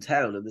Luton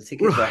Town, and the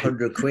tickets were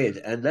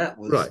 £100, and that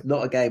was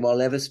not a game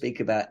I'll ever speak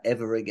about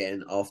ever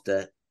again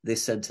after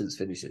this sentence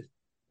finishes.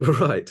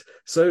 Right.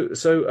 So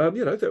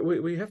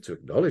that we have to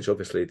acknowledge,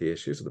 obviously, the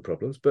issues and the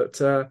problems,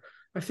 but I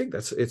think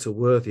it's a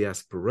worthy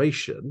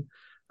aspiration.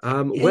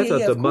 Whether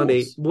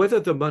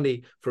the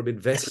money from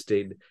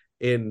investing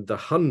in the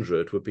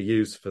 100 would be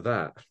used for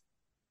that,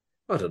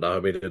 I don't know. I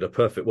mean, in a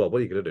perfect world, what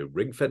are you going to do?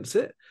 Ring fence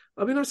it?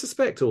 I mean, I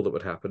suspect all that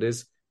would happen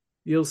is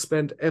you'll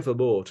spend ever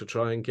more to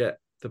try and get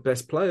the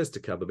best players to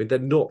come. I mean, they're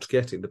not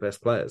getting the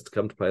best players to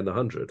come to play in the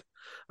 100,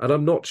 and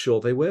I'm not sure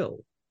they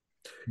will.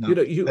 No.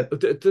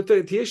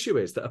 The issue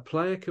is that a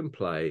player can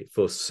play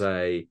for,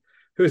 say,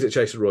 who is it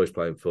Jason Roy's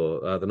playing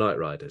for? The Knight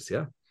Riders,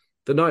 yeah?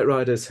 The Knight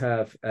Riders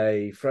have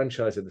a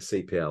franchise in the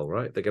CPL,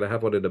 right? They're going to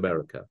have one in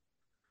America.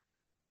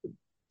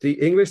 The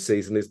English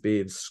season is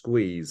being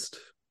squeezed,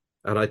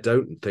 and I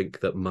don't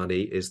think that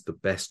money is the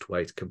best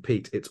way to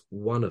compete. It's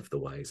one of the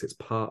ways. It's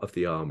part of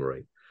the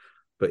armoury.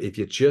 But if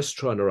you're just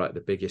trying to write the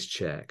biggest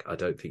check, I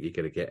don't think you're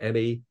going to get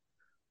any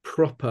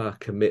proper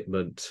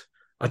commitment.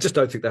 I just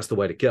don't think that's the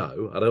way to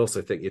go. And I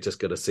also think you're just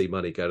going to see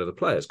money go to the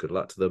players. Good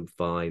luck to them,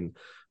 fine.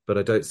 But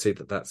I don't see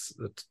that's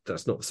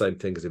not the same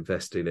thing as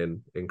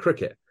investing in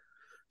cricket.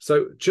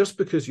 So just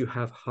because you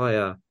have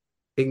higher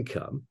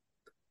income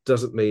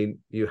doesn't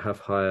mean you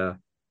have higher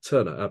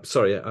turnover.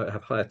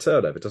 Have higher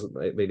turnover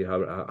doesn't mean you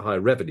have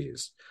higher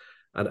revenues.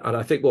 And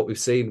I think what we've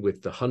seen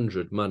with the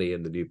 100 money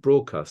in the new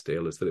broadcast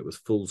deal is that it was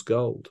fool's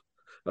gold.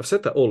 I've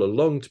said that all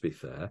along, to be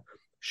fair.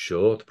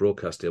 Sure, the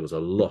broadcast deal was a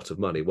lot of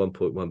money,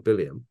 1.1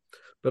 billion.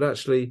 But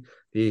actually,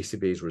 the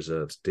ECB's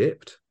reserves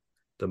dipped.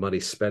 The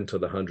money spent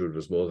on the 100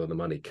 was more than the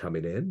money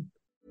coming in.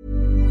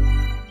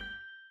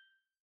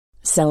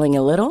 Selling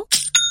a little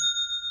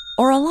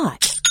or a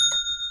lot?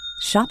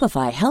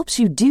 Shopify helps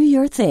you do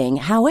your thing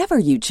however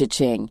you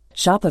cha-ching.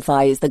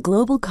 Shopify is the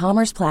global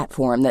commerce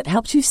platform that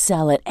helps you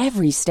sell at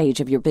every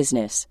stage of your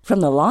business. From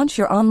the launch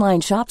your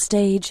online shop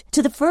stage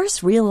to the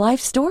first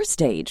real-life store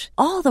stage,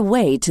 all the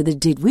way to the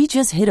did we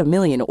just hit a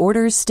million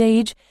orders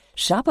stage.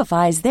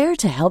 Shopify is there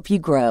to help you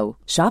grow.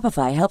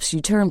 Shopify helps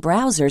you turn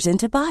browsers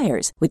into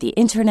buyers with the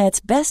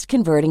internet's best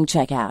converting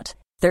checkout.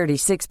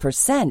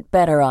 36%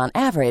 better on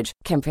average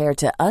compared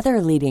to other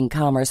leading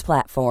commerce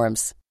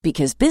platforms.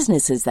 Because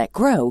businesses that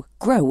grow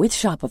with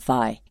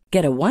Shopify.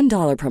 Get a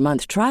 $1 per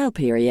month trial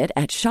period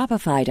at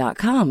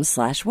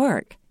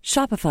shopify.com/work.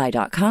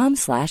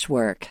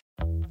 Shopify.com/work.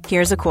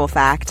 Here's a cool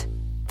fact.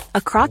 A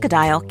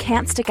crocodile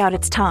can't stick out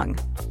its tongue.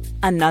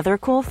 Another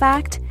cool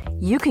fact,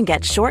 you can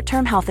get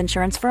short-term health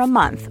insurance for a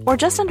month or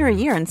just under a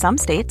year in some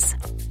states.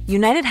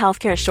 United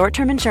Healthcare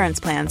short-term insurance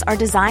plans are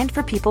designed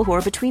for people who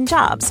are between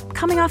jobs,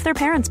 coming off their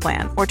parents'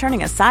 plan, or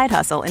turning a side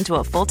hustle into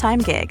a full-time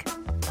gig.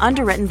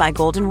 Underwritten by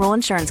Golden Rule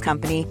Insurance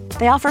Company,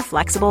 they offer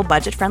flexible,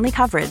 budget-friendly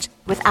coverage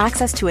with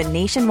access to a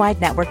nationwide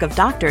network of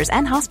doctors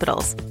and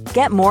hospitals.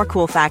 Get more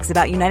cool facts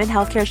about United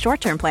Healthcare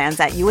short-term plans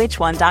at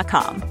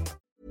uh1.com.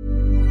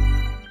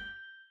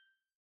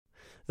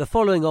 The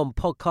following on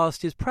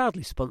podcast is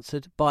proudly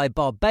sponsored by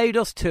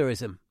Barbados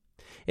Tourism.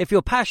 If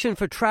your passion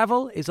for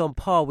travel is on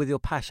par with your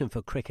passion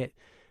for cricket,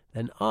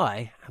 then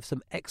I have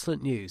some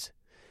excellent news.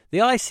 The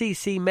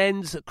ICEC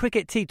Men's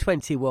Cricket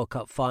T20 World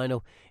Cup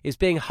Final is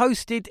being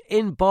hosted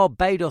in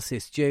Barbados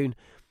this June,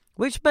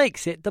 which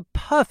makes it the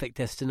perfect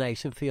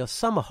destination for your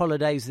summer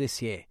holidays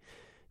this year.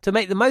 To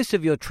make the most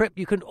of your trip,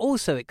 you can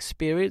also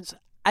experience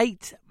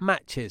 8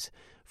 matches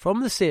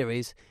from the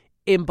series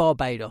in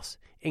Barbados,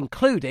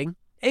 including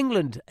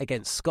England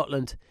against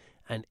Scotland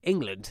and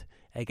England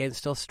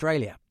against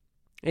Australia.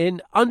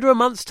 In under a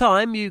month's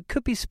time, you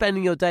could be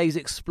spending your days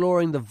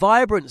exploring the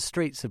vibrant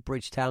streets of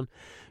Bridgetown,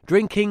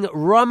 drinking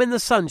rum in the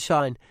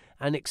sunshine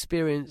and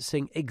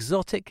experiencing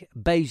exotic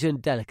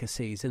Bajan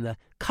delicacies in the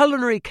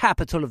culinary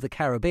capital of the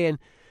Caribbean.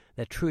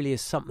 There truly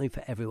is something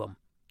for everyone.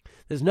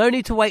 There's no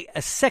need to wait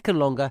a second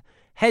longer.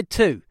 Head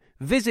to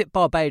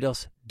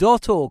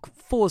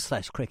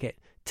visitbarbados.org/cricket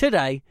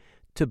today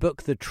to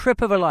book the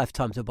trip of a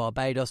lifetime to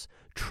Barbados.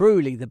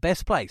 Truly the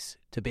best place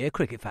to be a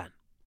cricket fan.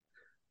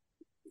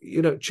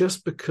 You know,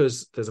 just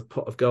because there's a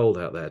pot of gold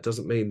out there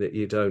doesn't mean that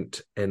you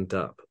don't end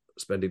up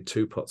spending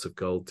 2 pots of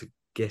gold to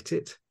get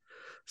it.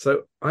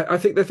 So I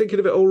think they're thinking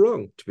of it all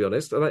wrong, to be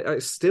honest. And I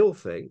still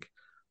think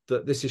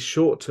that this is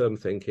short-term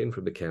thinking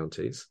from the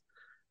counties.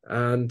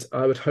 And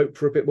I would hope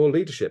for a bit more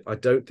leadership. I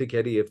don't think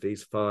any of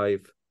these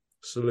 5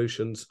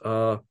 solutions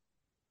are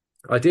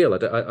ideal.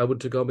 I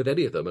wouldn't have gone with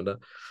any of them. And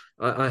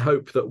I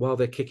hope that while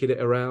they're kicking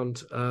it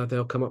around,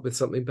 they'll come up with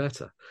something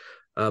better.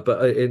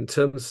 But in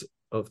terms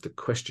of the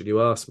question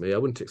you asked me, I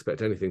wouldn't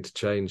expect anything to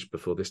change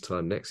before this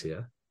time next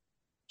year.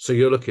 So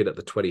you're looking at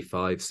the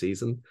 25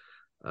 season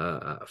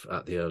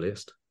at the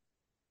earliest.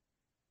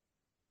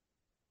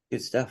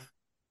 Good stuff.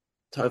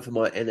 Time for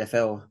my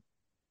NFL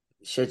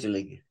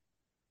scheduling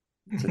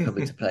to come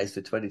into place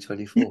for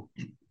 2024.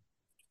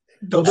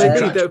 Well,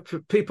 maybe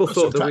people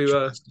thought that we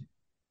were...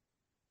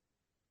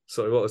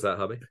 Sorry, what was that,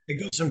 Hubby?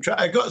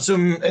 I got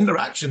some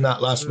interaction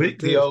that last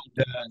week, the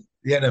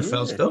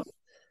NFL stuff.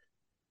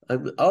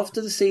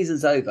 After the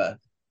season's over,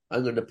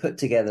 I'm going to put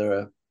together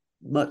a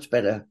much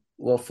better,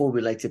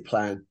 well-formulated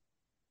plan.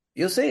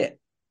 You'll see it.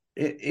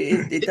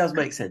 It does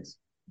make sense.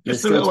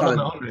 Just a little on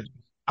 100.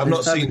 I've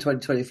not seen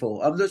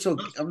 2024. I'm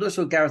not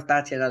sure Gareth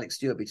Batty and Alex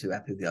Stewart would be too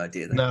happy with the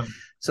idea. Though. No,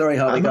 sorry,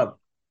 Harvey.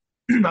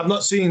 I've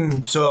not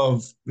seen sort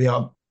of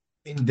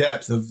in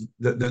depth of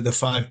the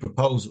 5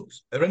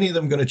 proposals. Are any of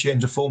them going to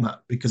change the format?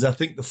 Because I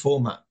think the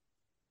format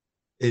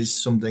is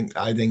something.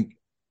 I think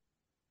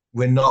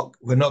we're not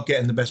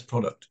getting the best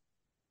product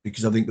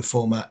because I think the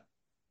format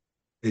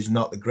is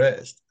not the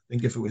greatest. I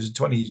think if it was a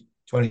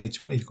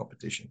 2020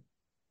 competition,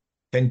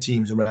 10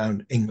 teams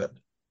around England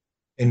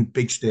in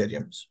big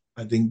stadiums,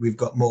 I think we've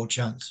got more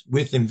chance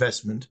with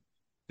investment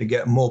to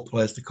get more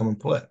players to come and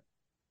play.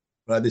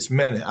 But at this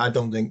minute, I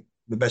don't think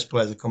the best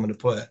players are coming to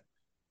play.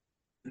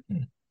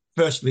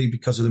 Firstly,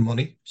 because of the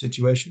money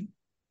situation.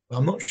 But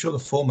I'm not sure the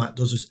format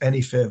does us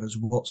any favours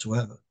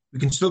whatsoever. We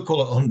can still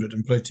call it 100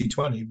 and play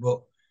T20,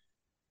 but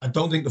I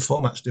don't think the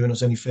format's doing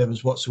us any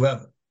favours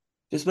whatsoever.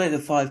 Just make the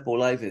 5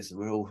 ball overs and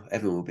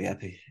everyone will be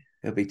happy.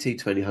 It'll be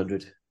T20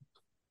 100.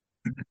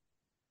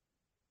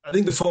 I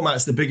think the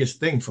format's the biggest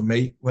thing for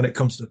me when it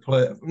comes to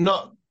play.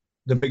 Not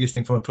the biggest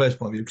thing from a player's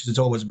point of view, because it's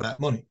always about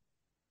money.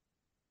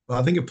 But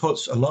I think it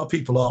puts a lot of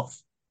people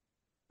off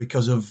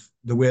because of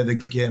the way the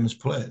game is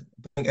played. I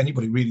don't think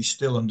anybody really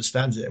still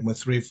understands it, and we're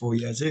 3 or 4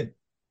 years in.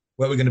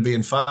 Where are we going to be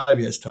in 5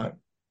 years' time?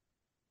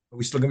 Are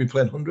we still going to be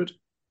playing 100?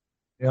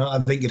 I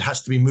think it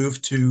has to be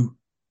moved to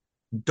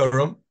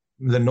Durham,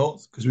 the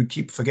north, because we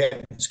keep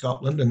forgetting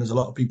Scotland, and there's a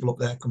lot of people up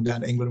there come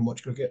down to England and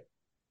watch cricket.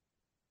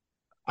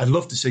 I'd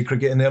love to see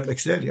cricket in the Olympic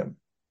Stadium.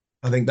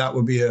 I think that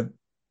would be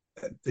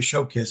the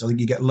showcase. I think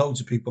you get loads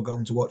of people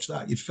going to watch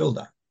that. You'd fill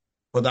that.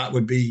 But that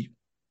would be,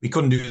 we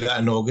couldn't do that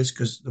in August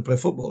because they play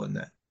football in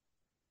there.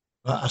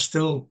 But I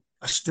still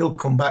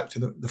come back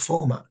to the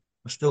format.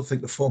 I still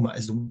think the format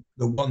is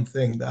the one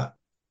thing that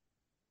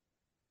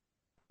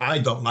I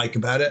don't like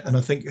about it, and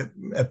I think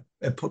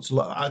it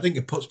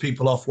puts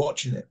people off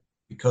watching it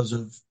because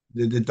of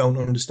they don't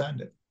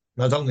understand it.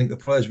 And I don't think the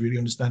players really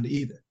understand it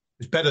either.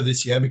 It's better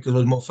this year because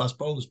there's more fast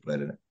bowlers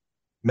played in it,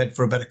 meant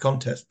for a better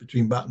contest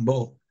between bat and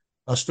ball.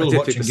 I still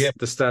watching game.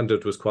 The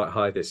standard was quite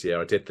high this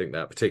year. I did think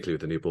that, particularly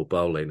with the new ball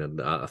bowling,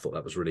 and I thought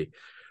that was really,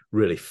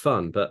 really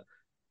fun. But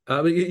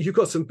you've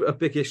got some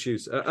big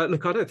issues.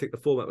 Look, I don't think the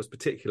format has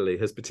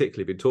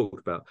particularly been talked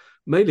about.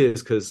 Mainly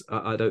is because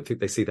I don't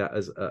think they see that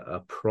as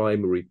a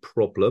primary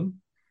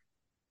problem.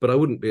 But I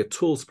wouldn't be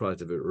at all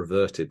surprised if it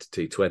reverted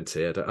to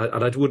T20,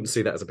 and I wouldn't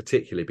see that as a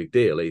particularly big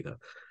deal either.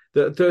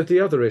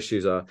 The other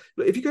issues are,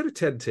 if you go to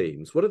 10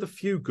 teams, one of the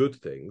few good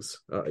things,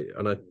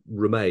 and I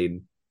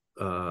remain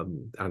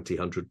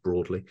anti-100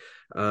 broadly,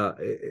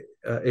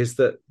 is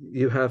that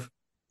you have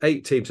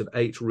 8 teams and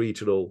 8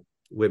 regional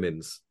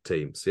women's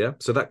teams, yeah?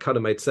 So that kind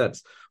of made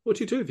sense. What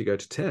do you do if you go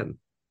to 10?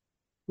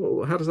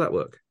 Well, how does that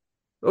work?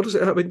 What does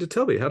it, I mean,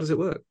 tell me, how does it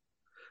work?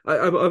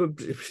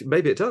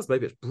 Maybe it does,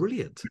 maybe it's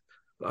brilliant.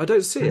 I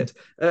don't see it.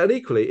 And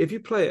equally, if you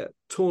play at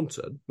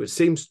Taunton, which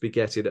seems to be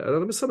getting, and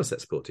I'm a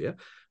Somerset supporter, yeah,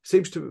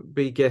 seems to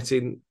be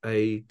getting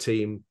a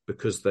team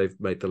because they've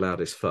made the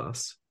loudest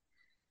fuss.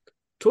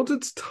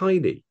 Taunton's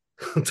tiny.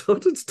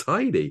 Taunton's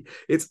tiny.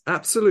 It's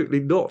absolutely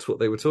not what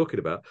they were talking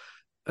about.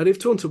 And if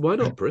Taunton, why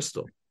not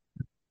Bristol?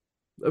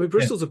 I mean,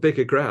 Bristol's a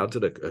bigger ground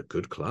and a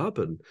good club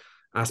and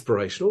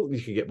aspirational.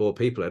 You can get more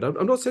people in.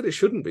 I'm not saying it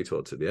shouldn't be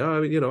Taunton. Yeah, I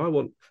mean, I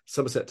want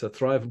Somerset to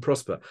thrive and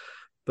prosper,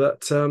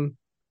 but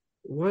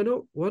why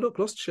not? Why not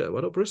Gloucestershire?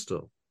 Why not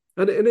Bristol?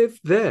 And if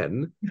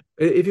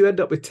you end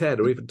up with 10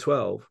 or even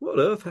 12, what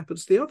on earth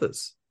happens to the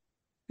others?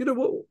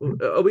 What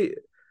are we?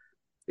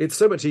 It's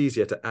so much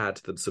easier to add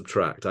than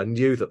subtract. I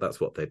knew that's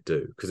what they'd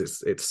do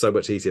because it's so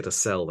much easier to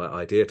sell that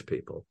idea to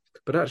people.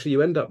 But actually,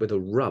 you end up with a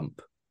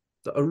rump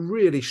that are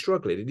really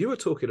struggling. And you were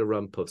talking a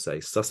rump of, say,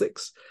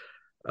 Sussex,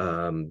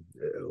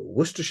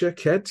 Worcestershire,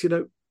 Kent,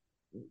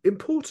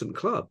 important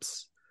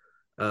clubs.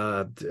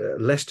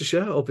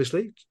 Leicestershire,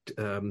 obviously,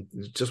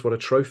 just won a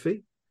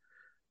trophy.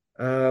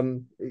 I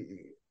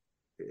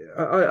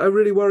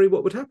really worry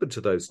what would happen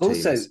to those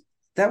teams. Also,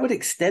 that would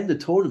extend the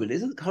tournament.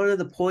 Isn't kind of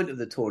the point of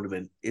the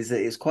tournament is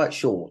that it's quite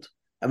short?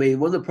 I mean,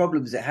 one of the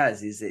problems it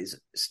has is it's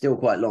still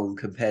quite long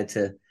compared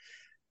to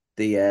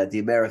the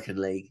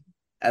American League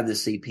and the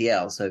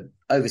CPL. So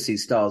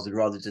overseas stars would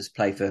rather just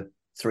play for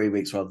 3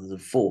 weeks rather than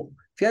 4.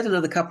 If you had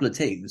another couple of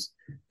teams,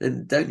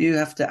 then don't you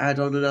have to add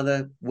on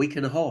another week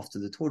and a half to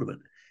the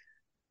tournament?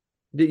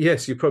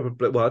 Yes, you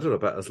probably. Well, I don't know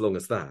about as long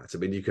as that. I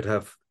mean, you could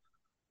have.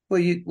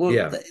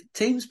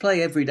 Teams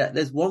play every day.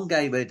 There's one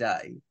game a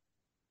day,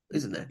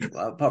 isn't there?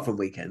 Well, apart from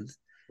weekends.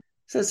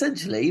 So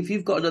essentially, if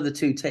you've got another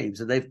 2 teams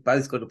and they've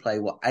both got to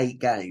play 8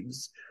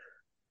 games.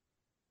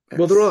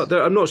 Well, there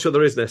are. I'm not sure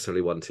there is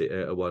necessarily one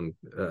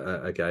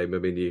a game. I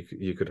mean,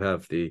 you could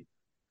have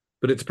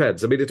but it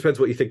depends. I mean, it depends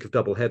what you think of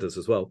double headers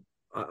as well.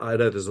 I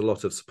know there's a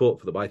lot of support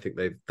for them. I think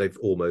they've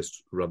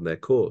almost run their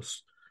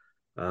course.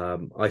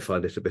 I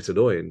find it a bit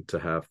annoying to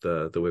have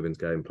the women's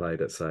game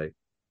played at, say,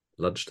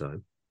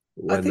 lunchtime.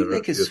 I think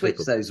they could switch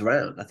those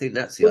around. I think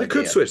that's the idea. They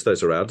could switch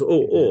those around,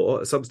 or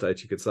at some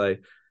stage you could say,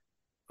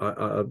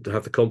 I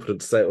have the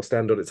confidence to say it'll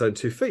stand on its own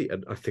 2 feet,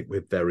 and I think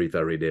we're very,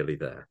 very nearly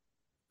there.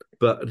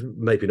 But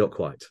maybe not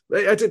quite.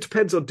 It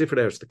depends on different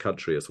areas of the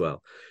country as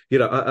well.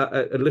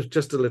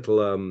 Just a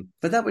little.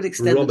 But that would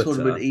extend the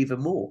tournament even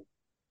more.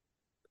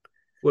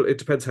 Well, it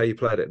depends how you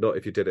played it. Not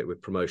if you did it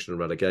with promotion and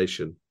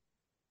relegation.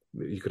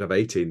 You could have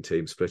 18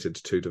 teams split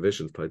into 2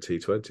 divisions, play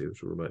T20,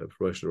 which will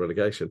promotion and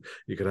relegation.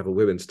 You could have a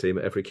women's team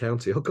at every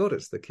county. Oh God,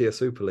 it's the Kia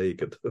Super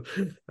League and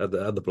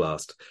the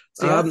Blast.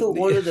 See, I thought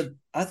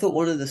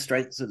one of the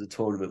strengths of the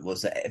tournament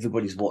was that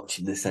everybody's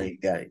watching the same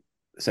game,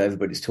 so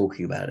everybody's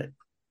talking about it.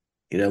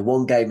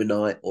 One game a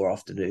night or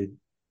afternoon.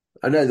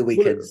 I know the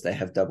weekends they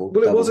have double.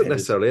 Well, it wasn't headers.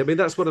 necessarily. I mean,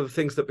 that's one of the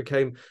things that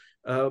became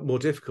more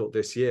difficult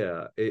this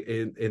year.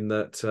 In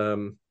that,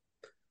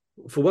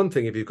 for one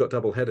thing, if you've got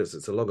double headers,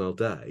 it's a long old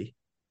day.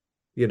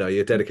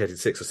 You're dedicated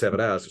 6 or 7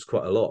 hours. It's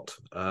quite a lot.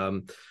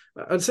 And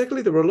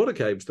secondly, there were a lot of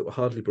games that were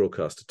hardly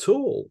broadcast at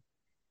all.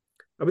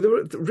 I mean, there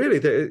were really,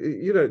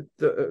 the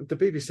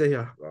BBC.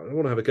 I don't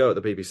want to have a go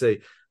at the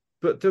BBC,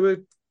 but they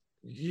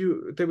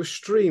were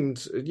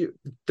streamed.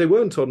 They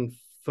weren't on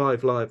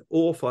 5 Live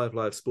or 5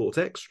 Live Sport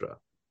Extra.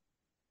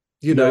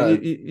 You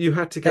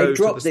had to go. They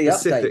dropped to the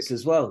specific updates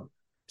as well.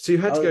 So you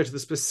had to go to the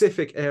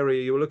specific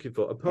area you were looking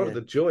for. And part of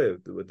the joy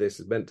of this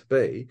is meant to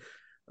be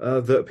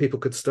that people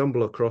could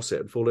stumble across it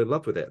and fall in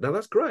love with it. Now,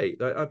 that's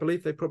great. I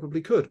believe they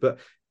probably could. But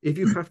if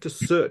you have to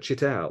search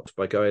it out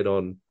by going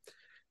on,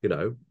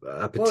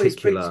 a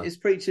particular... Well, it's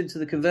preaching to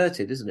the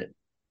converted, isn't it?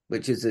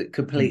 Which is a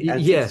complete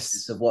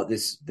antithesis of what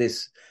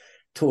this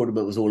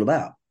tournament was all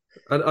about.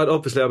 And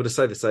obviously, I'm going to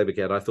say the same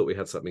again. I thought we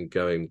had something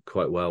going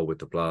quite well with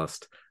the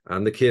Blast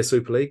and the Kia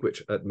Super League,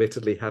 which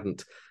admittedly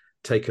hadn't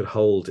taken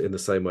hold in the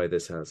same way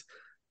this has.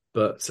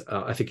 But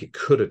I think it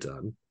could have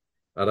done.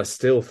 And I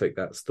still think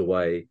that's the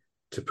way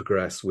to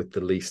progress with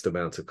the least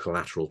amount of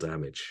collateral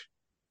damage.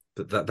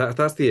 But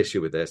that's the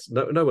issue with this.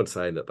 No one's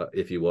saying that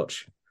if you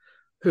watch...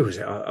 Who was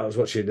it? I was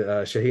watching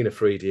Shaheen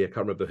Afridi. I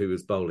can't remember who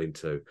was bowling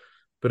to.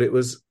 But it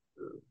was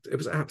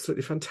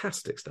absolutely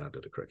fantastic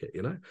standard of cricket,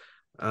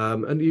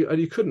 and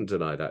you couldn't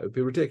deny that. It would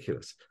be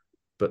ridiculous.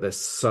 But there's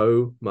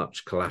so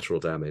much collateral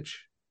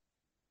damage.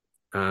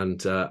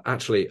 And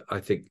actually,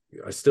 I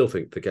still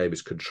think the game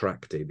is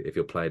contracting if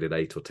you're playing in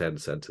 8 or 10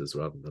 centres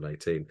rather than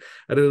 18.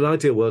 And in an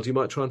ideal world, you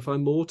might try and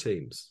find more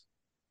teams.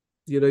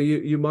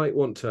 You might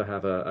want to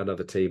have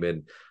another team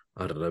in,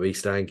 I don't know,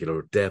 East Anglia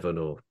or Devon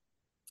or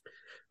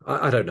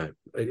I don't know.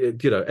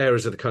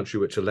 Areas of the country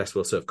which are less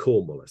well served.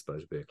 Cornwall, I suppose,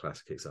 would be a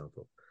classic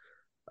example.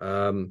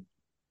 And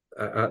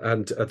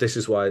this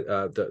is why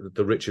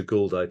the Richard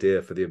Gould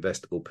idea for the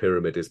investable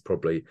pyramid is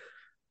probably,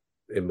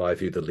 in my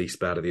view, the least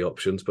bad of the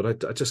options,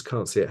 but I just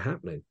can't see it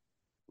happening.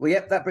 Well,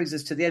 yep, that brings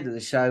us to the end of the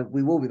show.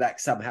 We will be back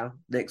somehow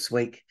next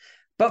week.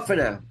 But for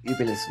now, you've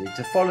been listening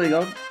to Following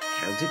On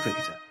County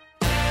Cricketer.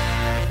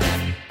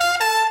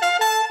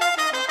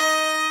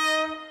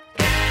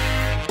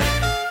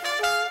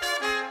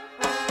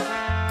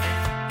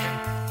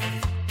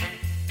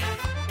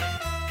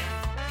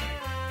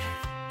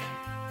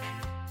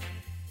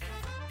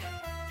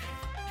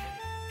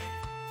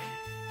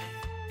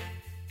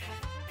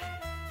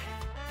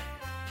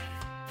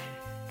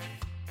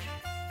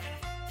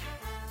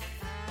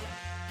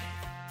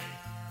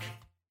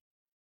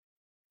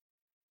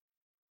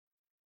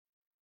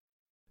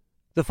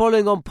 The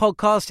following on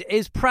podcast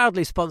is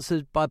proudly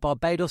sponsored by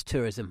Barbados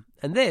Tourism,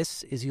 and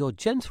this is your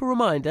gentle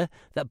reminder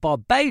that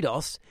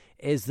Barbados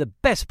is the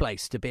best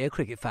place to be a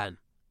cricket fan.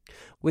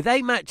 With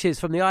 8 matches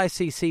from the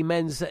ICEC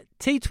Men's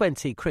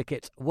T20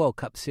 Cricket World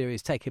Cup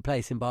Series taking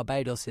place in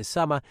Barbados this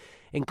summer,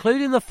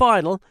 including the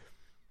final,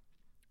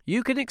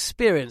 you can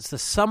experience the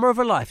summer of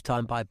a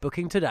lifetime by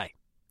booking today.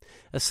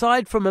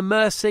 Aside from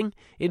immersing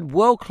in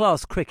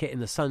world-class cricket in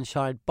the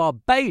sunshine,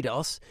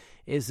 Barbados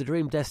is the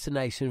dream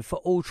destination for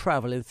all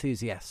travel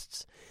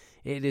enthusiasts.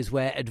 It is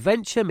where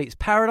adventure meets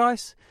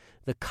paradise,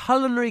 the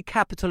culinary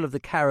capital of the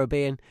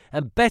Caribbean,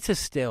 and better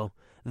still,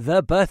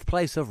 the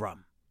birthplace of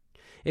rum.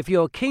 If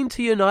you're keen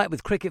to unite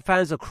with cricket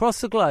fans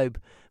across the globe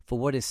for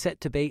what is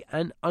set to be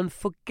an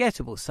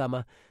unforgettable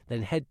summer,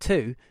 then head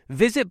to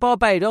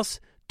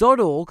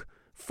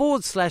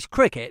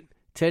visitbarbados.org/cricket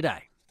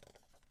today.